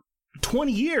for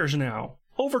 20 years now,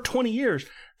 over 20 years,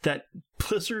 that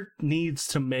Blizzard needs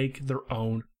to make their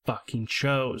own fucking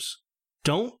shows.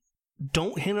 Don't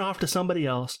hand it off to somebody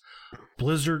else.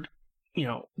 Blizzard,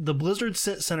 the Blizzard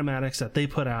cinematics that they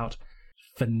put out,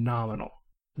 phenomenal.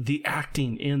 The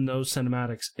acting in those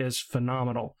cinematics is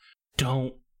phenomenal.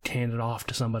 Don't hand it off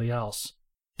to somebody else.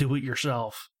 Do it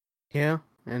yourself. Yeah,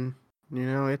 and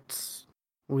it's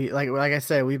like I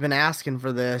said, we've been asking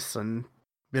for this and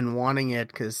been wanting it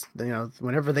because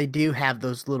whenever they do have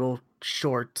those little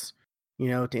shorts,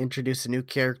 to introduce a new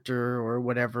character or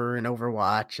whatever in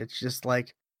Overwatch, it's just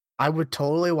like I would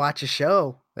totally watch a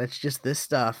show that's just this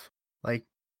stuff. Like,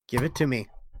 give it to me,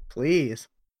 please.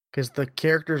 Because the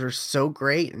characters are so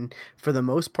great, and for the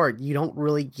most part, you don't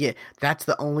really get... That's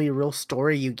the only real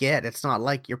story you get. It's not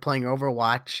like you're playing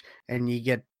Overwatch, and you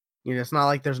get... it's not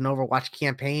like there's an Overwatch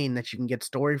campaign that you can get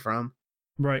story from.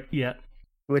 Right, yeah.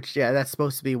 Which, that's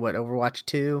supposed to be, what, Overwatch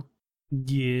 2?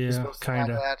 Yeah,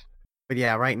 kind of. But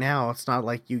yeah, right now, it's not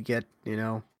like you get,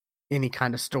 any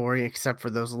kind of story except for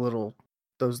those little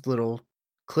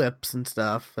clips and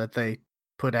stuff that they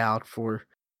put out for...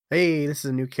 hey, this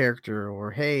is a new character,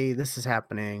 or hey, this is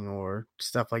happening, or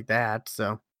stuff like that.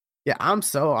 So, yeah, I'm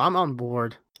on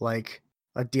board. Like,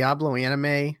 a Diablo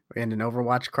anime and an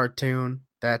Overwatch cartoon,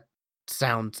 that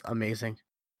sounds amazing.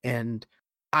 And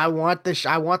I want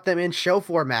I want them in show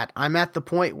format. I'm at the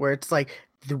point where it's like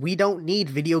we don't need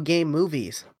video game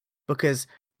movies because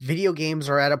video games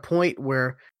are at a point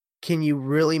where can you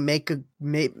really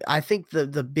I think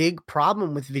the big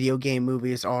problem with video game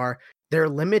movies are they're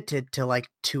limited to like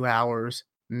 2 hours,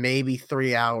 maybe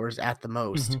 3 hours at the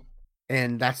most. Mm-hmm.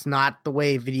 And that's not the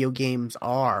way video games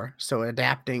are. So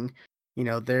adapting,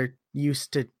 they're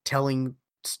used to telling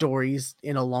stories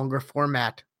in a longer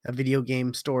format. A video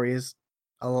game story is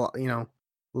a lot,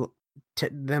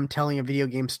 them telling a video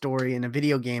game story in a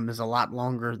video game is a lot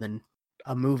longer than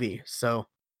a movie. So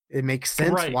it makes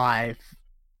sense Right. why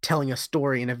telling a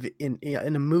story in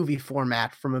a movie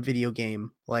format from a video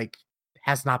game like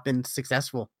has not been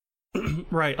successful.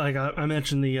 Right, like I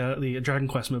mentioned the Dragon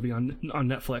Quest movie on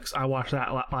Netflix. I watched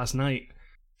that last night.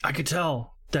 I could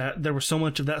tell that there was so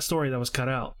much of that story that was cut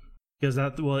out because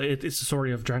it's the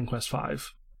story of Dragon Quest V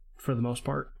for the most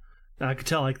part. And I could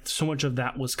tell like so much of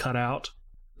that was cut out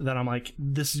that I'm like,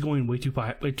 this is going way too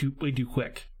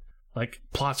quick. Like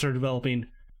plots are developing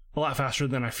a lot faster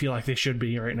than I feel like they should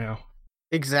be right now.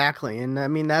 Exactly, and I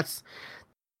mean that's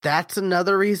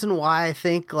another reason why I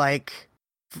think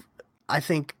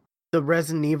the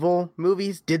Resident Evil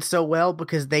movies did so well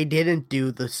because they didn't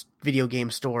do the video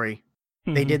game story.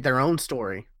 Mm-hmm. They did their own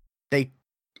story. They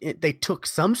took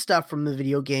some stuff from the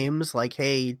video games, like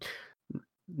hey,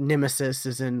 Nemesis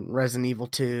is in Resident Evil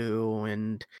 2,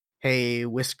 and hey,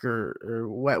 Wesker,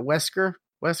 yeah,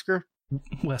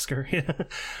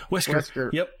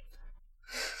 Wesker, yep.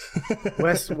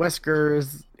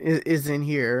 Wesker is in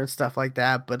here and stuff like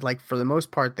that, but like for the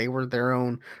most part, they were their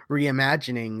own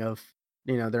reimagining of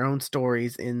their own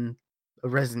stories in a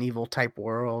Resident Evil type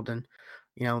world, and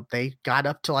they got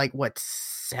up to like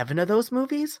 7 of those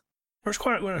movies. There's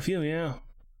quite a few, yeah.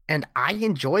 And I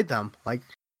enjoyed them. Like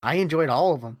I enjoyed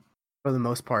all of them for the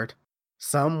most part.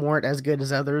 Some weren't as good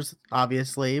as others,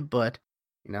 obviously, but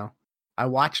I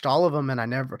watched all of them, and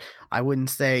I wouldn't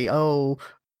say, oh,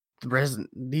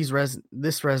 this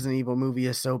Resident Evil movie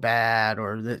is so bad,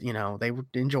 or that they were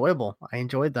enjoyable. I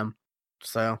enjoyed them.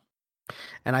 So,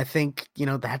 and I think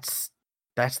that's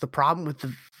the problem with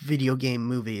the video game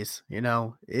movies.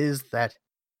 Is that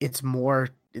it's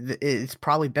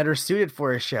probably better suited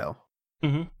for a show.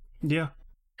 Mm-hmm. Yeah.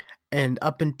 And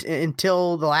up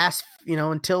until the last,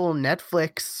 until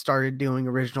Netflix started doing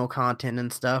original content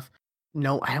and stuff,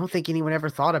 I don't think anyone ever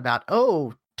thought about,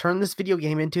 turn this video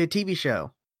game into a TV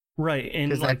show. Right,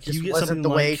 and like you get wasn't the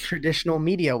way traditional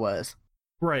media was.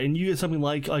 Right, and you get something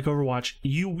like Overwatch.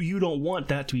 You don't want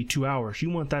that to be 2 hours. You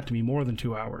want that to be more than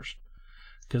 2 hours,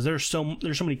 because there's so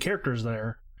many characters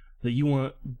there that you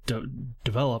want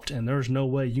developed, and there's no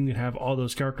way you can have all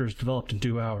those characters developed in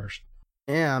 2 hours.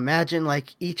 Yeah, imagine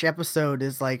like each episode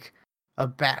is like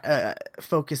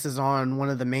focuses on one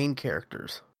of the main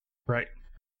characters. Right.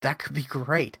 That could be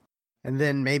great. And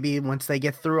then maybe once they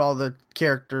get through all the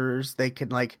characters, they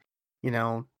could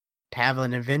have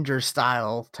an Avengers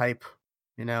style type,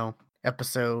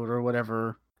 episode or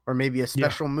whatever, or maybe a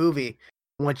special movie.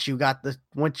 Once you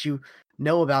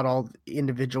know about all the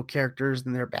individual characters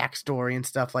and their backstory and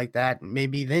stuff like that,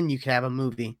 maybe then you could have a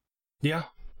movie. Yeah.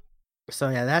 So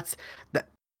yeah, that's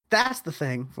the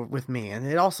thing with me, and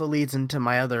it also leads into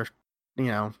my other,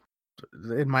 in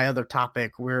my other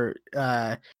topic where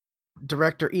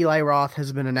director Eli Roth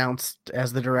has been announced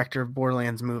as the director of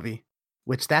Borderlands movie,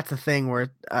 which that's a thing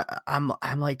where I'm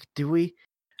like,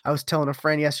 I was telling a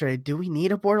friend yesterday, do we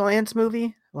need a Borderlands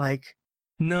movie? Like,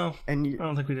 no, and I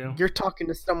don't think we do. You're talking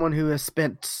to someone who has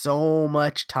spent so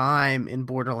much time in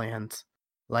Borderlands.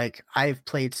 Like, I've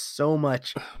played so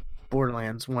much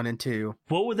Borderlands 1 and 2.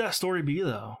 What would that story be,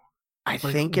 though? I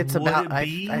think it's about.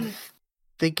 I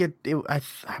think I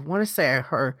want to say I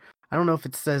heard. I don't know if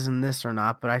it says in this or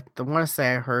not, but I want to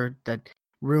say I heard that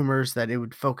rumors that it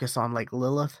would focus on like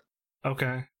Lilith.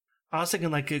 Okay, I was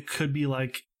thinking like it could be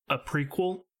like a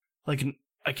prequel, like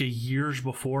a years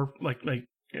before, like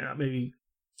maybe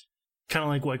kind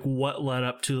of like what led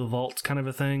up to the vaults kind of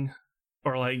a thing,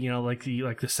 or like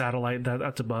like the satellite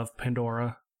that's above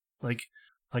Pandora, like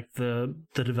the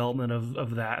development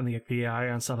of that and the AI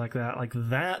and stuff like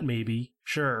that maybe,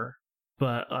 sure,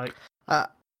 but like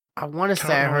I want to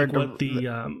say I heard what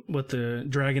the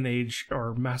Dragon Age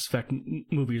or Mass Effect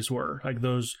movies were like.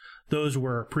 Those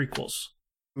were prequels.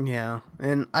 Yeah,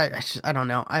 and I don't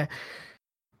know. I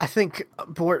think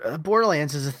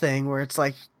Borderlands is a thing where it's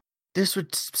like this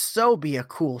would so be a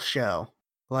cool show,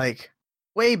 like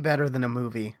way better than a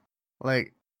movie.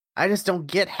 Like I just don't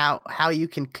get how you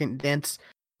can condense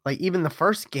like even the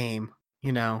first game.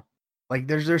 Like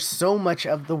there's so much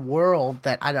of the world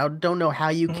that I don't know how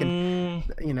you can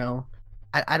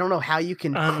I don't know how you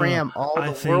can I don't know. cram all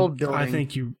the world building. I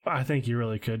think you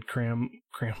really could cram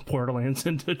Borderlands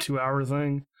into a 2-hour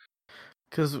thing.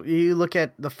 Because you look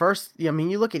at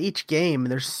you look at each game,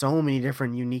 and there's so many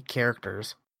different unique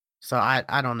characters. So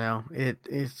I don't know.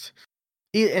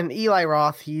 And Eli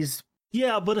Roth, he's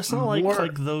but it's not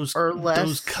like those or less. I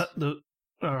was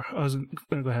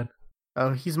gonna go ahead.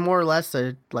 Oh, he's more or less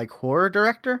a horror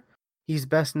director. He's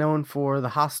best known for the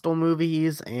Hostel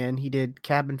movies, and he did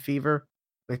Cabin Fever,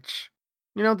 which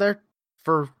they're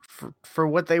for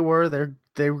what they were,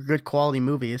 they were good quality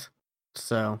movies.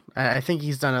 So I think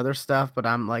he's done other stuff, but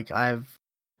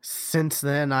since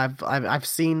then I've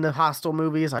seen the Hostel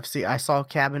movies. I saw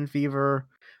Cabin Fever,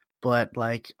 but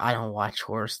I don't watch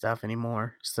horror stuff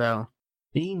anymore. So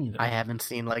I haven't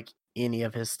seen any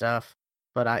of his stuff.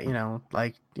 But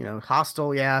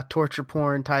Hostel, yeah, torture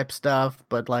porn type stuff,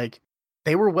 but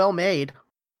they were well made.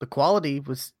 The quality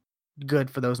was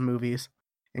good for those movies.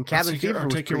 And Cabin Fever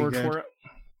was pretty good. For it.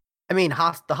 I mean,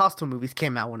 the Hostel movies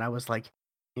came out when I was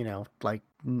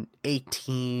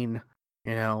 18,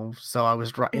 so I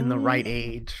was in the right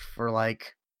age for I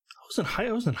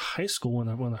was in high school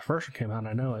when the first one came out.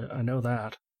 I know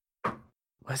that.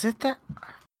 Was it that?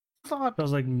 I thought it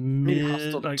was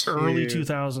mid early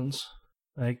 2000s,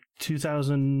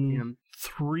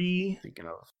 2003,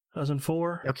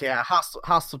 2004. Okay,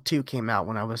 Hostel 2 came out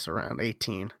when I was around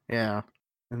 18. Yeah,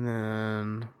 and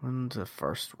then when's the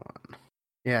first one?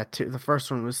 Yeah, the first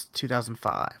one was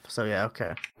 2005. So yeah,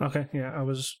 okay. Okay, yeah, I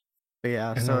was.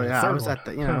 Yeah, so yeah, I was at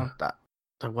the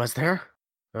was there?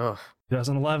 Oh,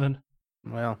 2011.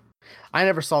 Well, I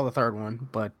never saw the third one,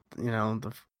 but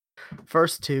the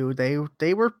first two, they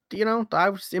were I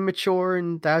was immature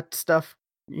and that stuff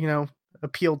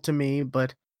appealed to me,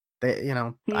 but they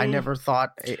I never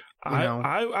thought it,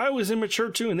 I was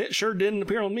immature too, and it sure didn't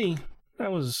appeal to me.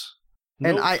 That was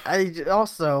and I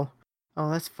also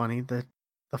that's funny. The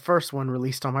first one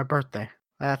released on my birthday.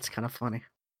 That's kind of funny.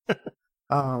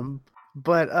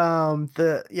 But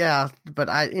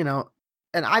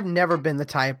and I've never been the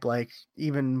type,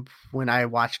 even when I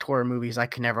watched horror movies, I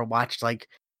could never watch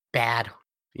bad,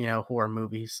 horror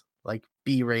movies,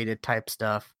 B-rated type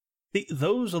stuff.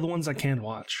 Those are the ones I can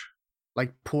watch.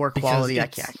 Poor quality, I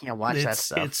can't watch that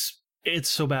stuff. It's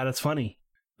so bad it's funny.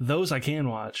 Those I can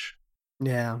watch.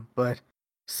 Yeah, but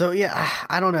so yeah,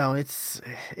 I don't know. It's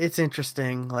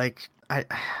interesting. Like I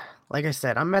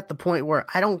said, I'm at the point where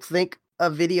I don't think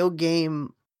video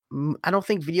game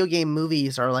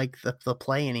movies are the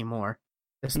play anymore.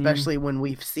 Especially when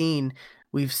we've seen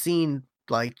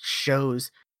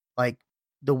shows like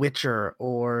The Witcher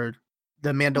or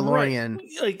The Mandalorian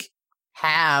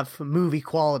have movie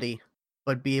quality,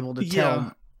 but be able to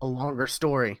tell a longer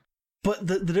story. But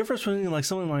the difference between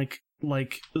something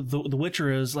like the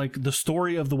Witcher is the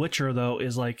story of The Witcher though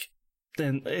is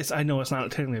then I know it's not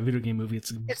technically a video game movie.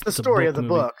 It's the story of the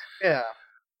book. Yeah.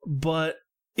 But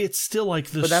it's still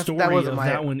the story of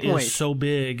that one point. Is so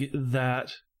big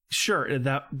that sure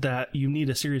that you need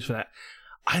a series for that.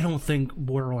 I don't think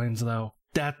Borderlands though.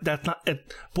 That's not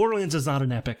Borderlands is not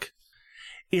an epic.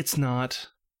 It's not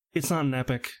an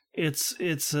epic.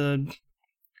 It's a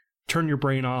turn your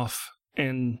brain off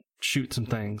and shoot some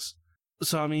things.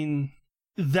 So I mean,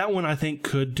 that one I think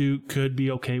could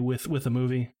be okay with a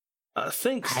movie.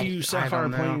 Thanks to you, Sapphire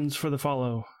Plains, for the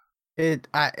follow.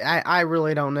 I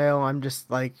really don't know. I'm just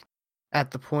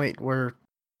at the point where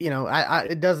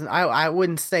I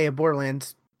wouldn't say a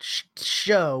Borderlands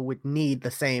show would need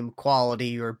the same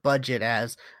quality or budget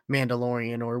as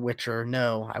Mandalorian or Witcher.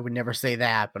 No, I would never say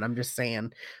that, but I'm just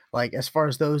saying as far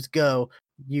as those go,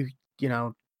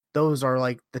 those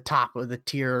are the top of the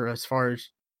tier as far as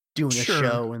doing a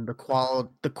show and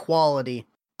the quality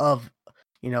of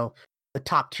the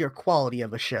top tier quality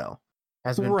of a show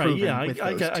has been proven. Yeah, I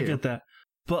get that.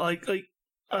 But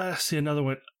see another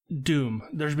one, Doom.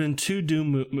 There's been 2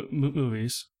 Doom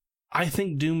movies. I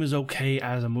think Doom is okay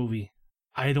as a movie.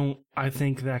 I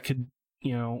think that could,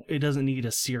 it doesn't need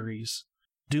a series.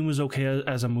 Doom is okay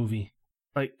as a movie.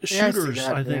 Shooters,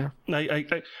 I think.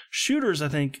 Shooters, I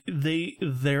think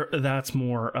that's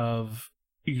more of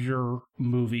your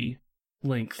movie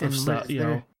length of stuff.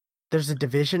 There's a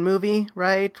Division movie,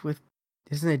 right?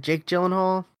 Isn't it Jake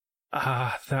Gyllenhaal?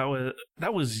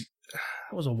 That was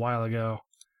a while ago.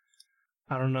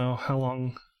 I don't know how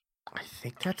long. I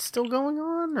think that's still going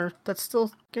on, or that's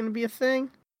still going to be a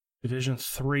thing. Division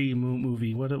 3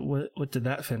 movie. What did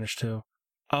that finish to?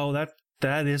 Oh, that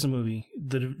is a movie.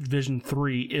 The Division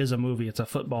 3 is a movie. It's a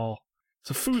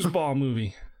foosball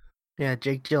movie. Yeah,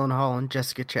 Jake Gyllenhaal and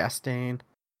Jessica Chastain.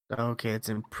 Okay, it's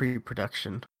in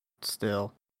pre-production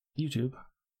still. YouTube.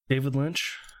 David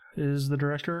Lynch. is the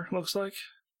director, looks like.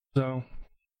 So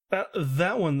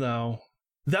that one though,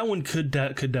 that one could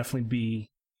definitely be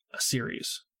a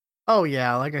series. Oh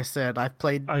yeah, like I said, I've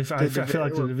played. I feel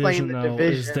like the Division though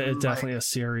is definitely a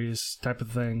series type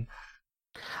of thing.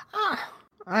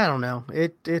 I don't know.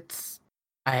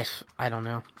 I don't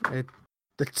know.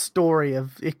 The story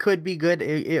of it could be good.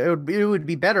 It would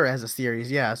be better as a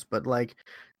series, yes, but like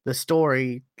the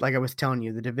story, like I was telling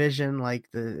you, the Division, like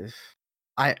the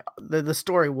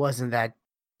story wasn't that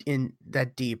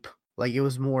deep. Like it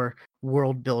was more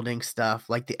world building stuff,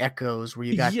 like the echoes where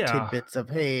you got tidbits of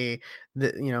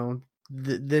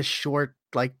this short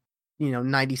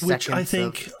 90 Which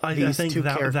seconds of these two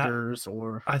characters,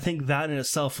 or I think that in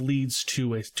itself leads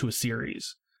to a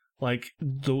series. Like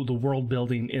the world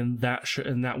building in that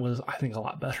and that was, I think, a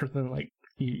lot better than like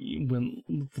when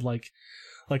like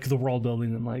the world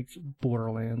building in like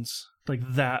Borderlands. Like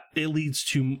that, it leads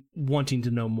to wanting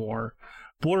to know more.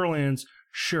 Borderlands,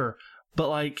 sure, but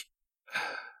like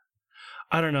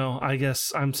I don't know. I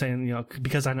guess I'm saying,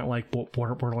 because I don't like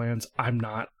Borderlands, I'm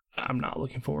not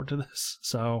looking forward to this.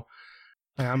 So.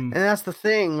 And that's the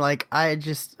thing. Like I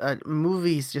just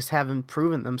movies just haven't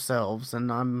proven themselves,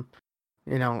 and I'm.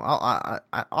 I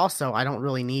also I don't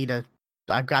really need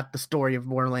I've got the story of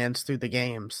Borderlands through the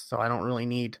games, so I don't really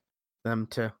need them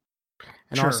to.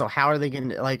 And sure. Also, how are they going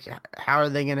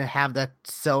to have that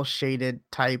cell shaded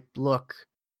type look?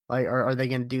 Like, are they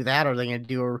going to do that? Or are they going to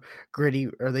do a gritty?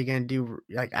 Are they going to do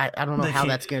like I don't know how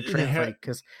that's going to translate,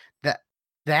 because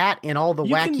that and all the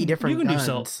wacky different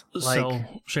guns, do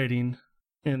cell shading,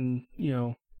 and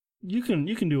you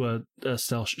can do a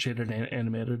cell shaded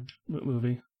animated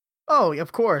movie. Oh,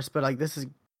 of course, but like this is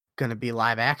gonna be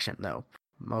live action though,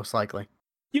 most likely.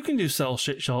 You can do cell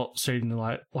shading in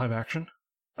live action.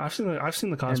 I've seen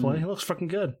the cosplay. It looks fucking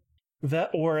good. That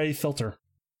or a filter.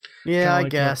 Yeah, I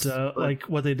guess. Like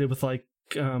what they did with I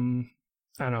don't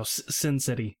know, Sin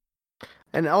City.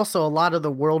 And also, a lot of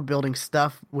the world building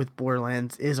stuff with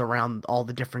Borderlands is around all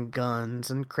the different guns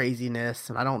and craziness,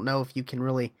 and I don't know if you can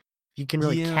really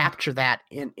capture that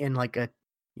in like a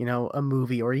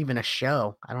movie or even a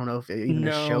show. I don't know if even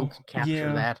a show can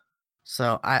capture that.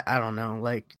 So I don't know.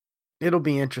 Like, it'll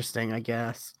be interesting, I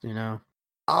guess.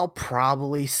 I'll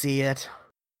probably see it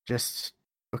just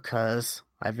because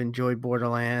I've enjoyed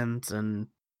Borderlands, and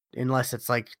unless it's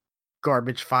like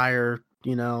Garbage Fire,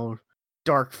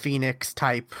 Dark Phoenix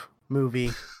type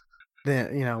movie,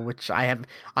 then which I'm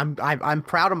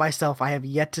proud of myself. I have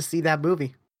yet to see that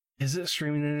movie. Is it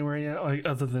streaming anywhere yet? Like,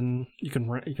 other than you can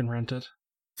rent it.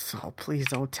 So please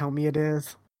don't tell me it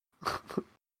is.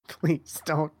 Please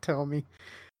don't tell me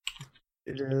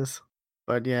it is.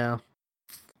 But yeah.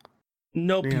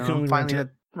 Nope, you can only rent it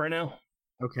right now.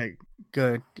 Okay,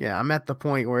 good. Yeah, I'm at the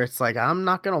point where it's like I'm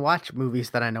not gonna watch movies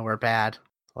that I know are bad.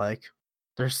 Like,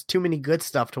 there's too many good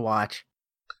stuff to watch.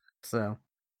 So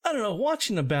I don't know.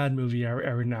 Watching a bad movie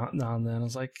every now and then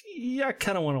is like, yeah, I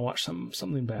kind of want to watch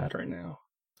something bad right now.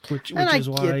 Which is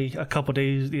why a couple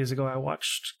days ago I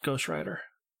watched Ghost Rider.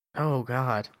 Oh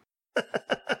God.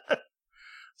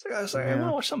 So I was like, I want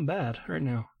to watch something bad right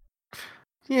now.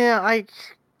 Yeah, I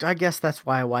guess that's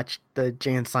why I watched the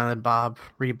Jay and Silent Bob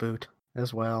reboot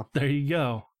as well. There you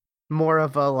go. More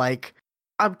of a like,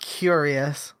 I'm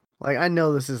curious. Like, I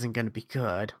know this isn't going to be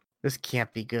good. This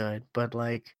can't be good, but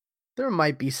like, there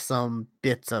might be some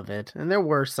bits of it, and there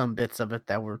were some bits of it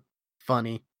that were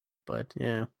funny. But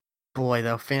yeah, boy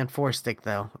though, Fantastic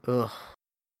though, ugh.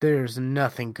 There's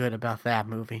nothing good about that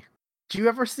movie. Did you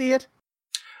ever see it?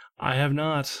 I have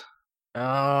not.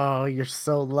 Oh, you're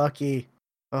so lucky.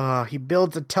 Oh, he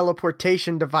builds a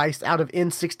teleportation device out of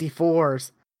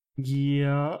N64s.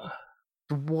 Yeah.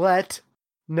 What?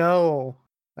 No.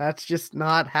 That's just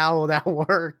not how that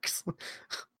works.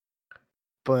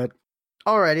 But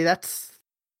alrighty,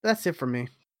 that's it for me.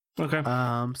 Okay.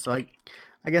 So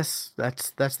I guess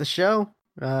that's the show.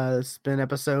 It's been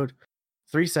episode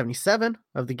 377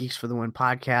 of the Geeks for the Win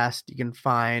podcast. You can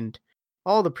find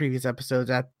all the previous episodes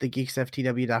at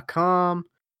thegeeksftw.com,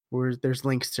 where there's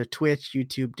links to Twitch,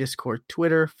 YouTube, Discord,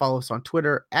 Twitter. Follow us on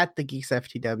Twitter at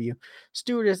thegeeksftw.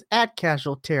 Stuart is at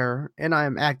Casual Terror, and I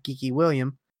am at Geeky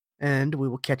William. And we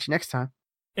will catch you next time.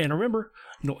 And remember,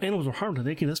 no animals were harmed in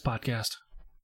making this podcast.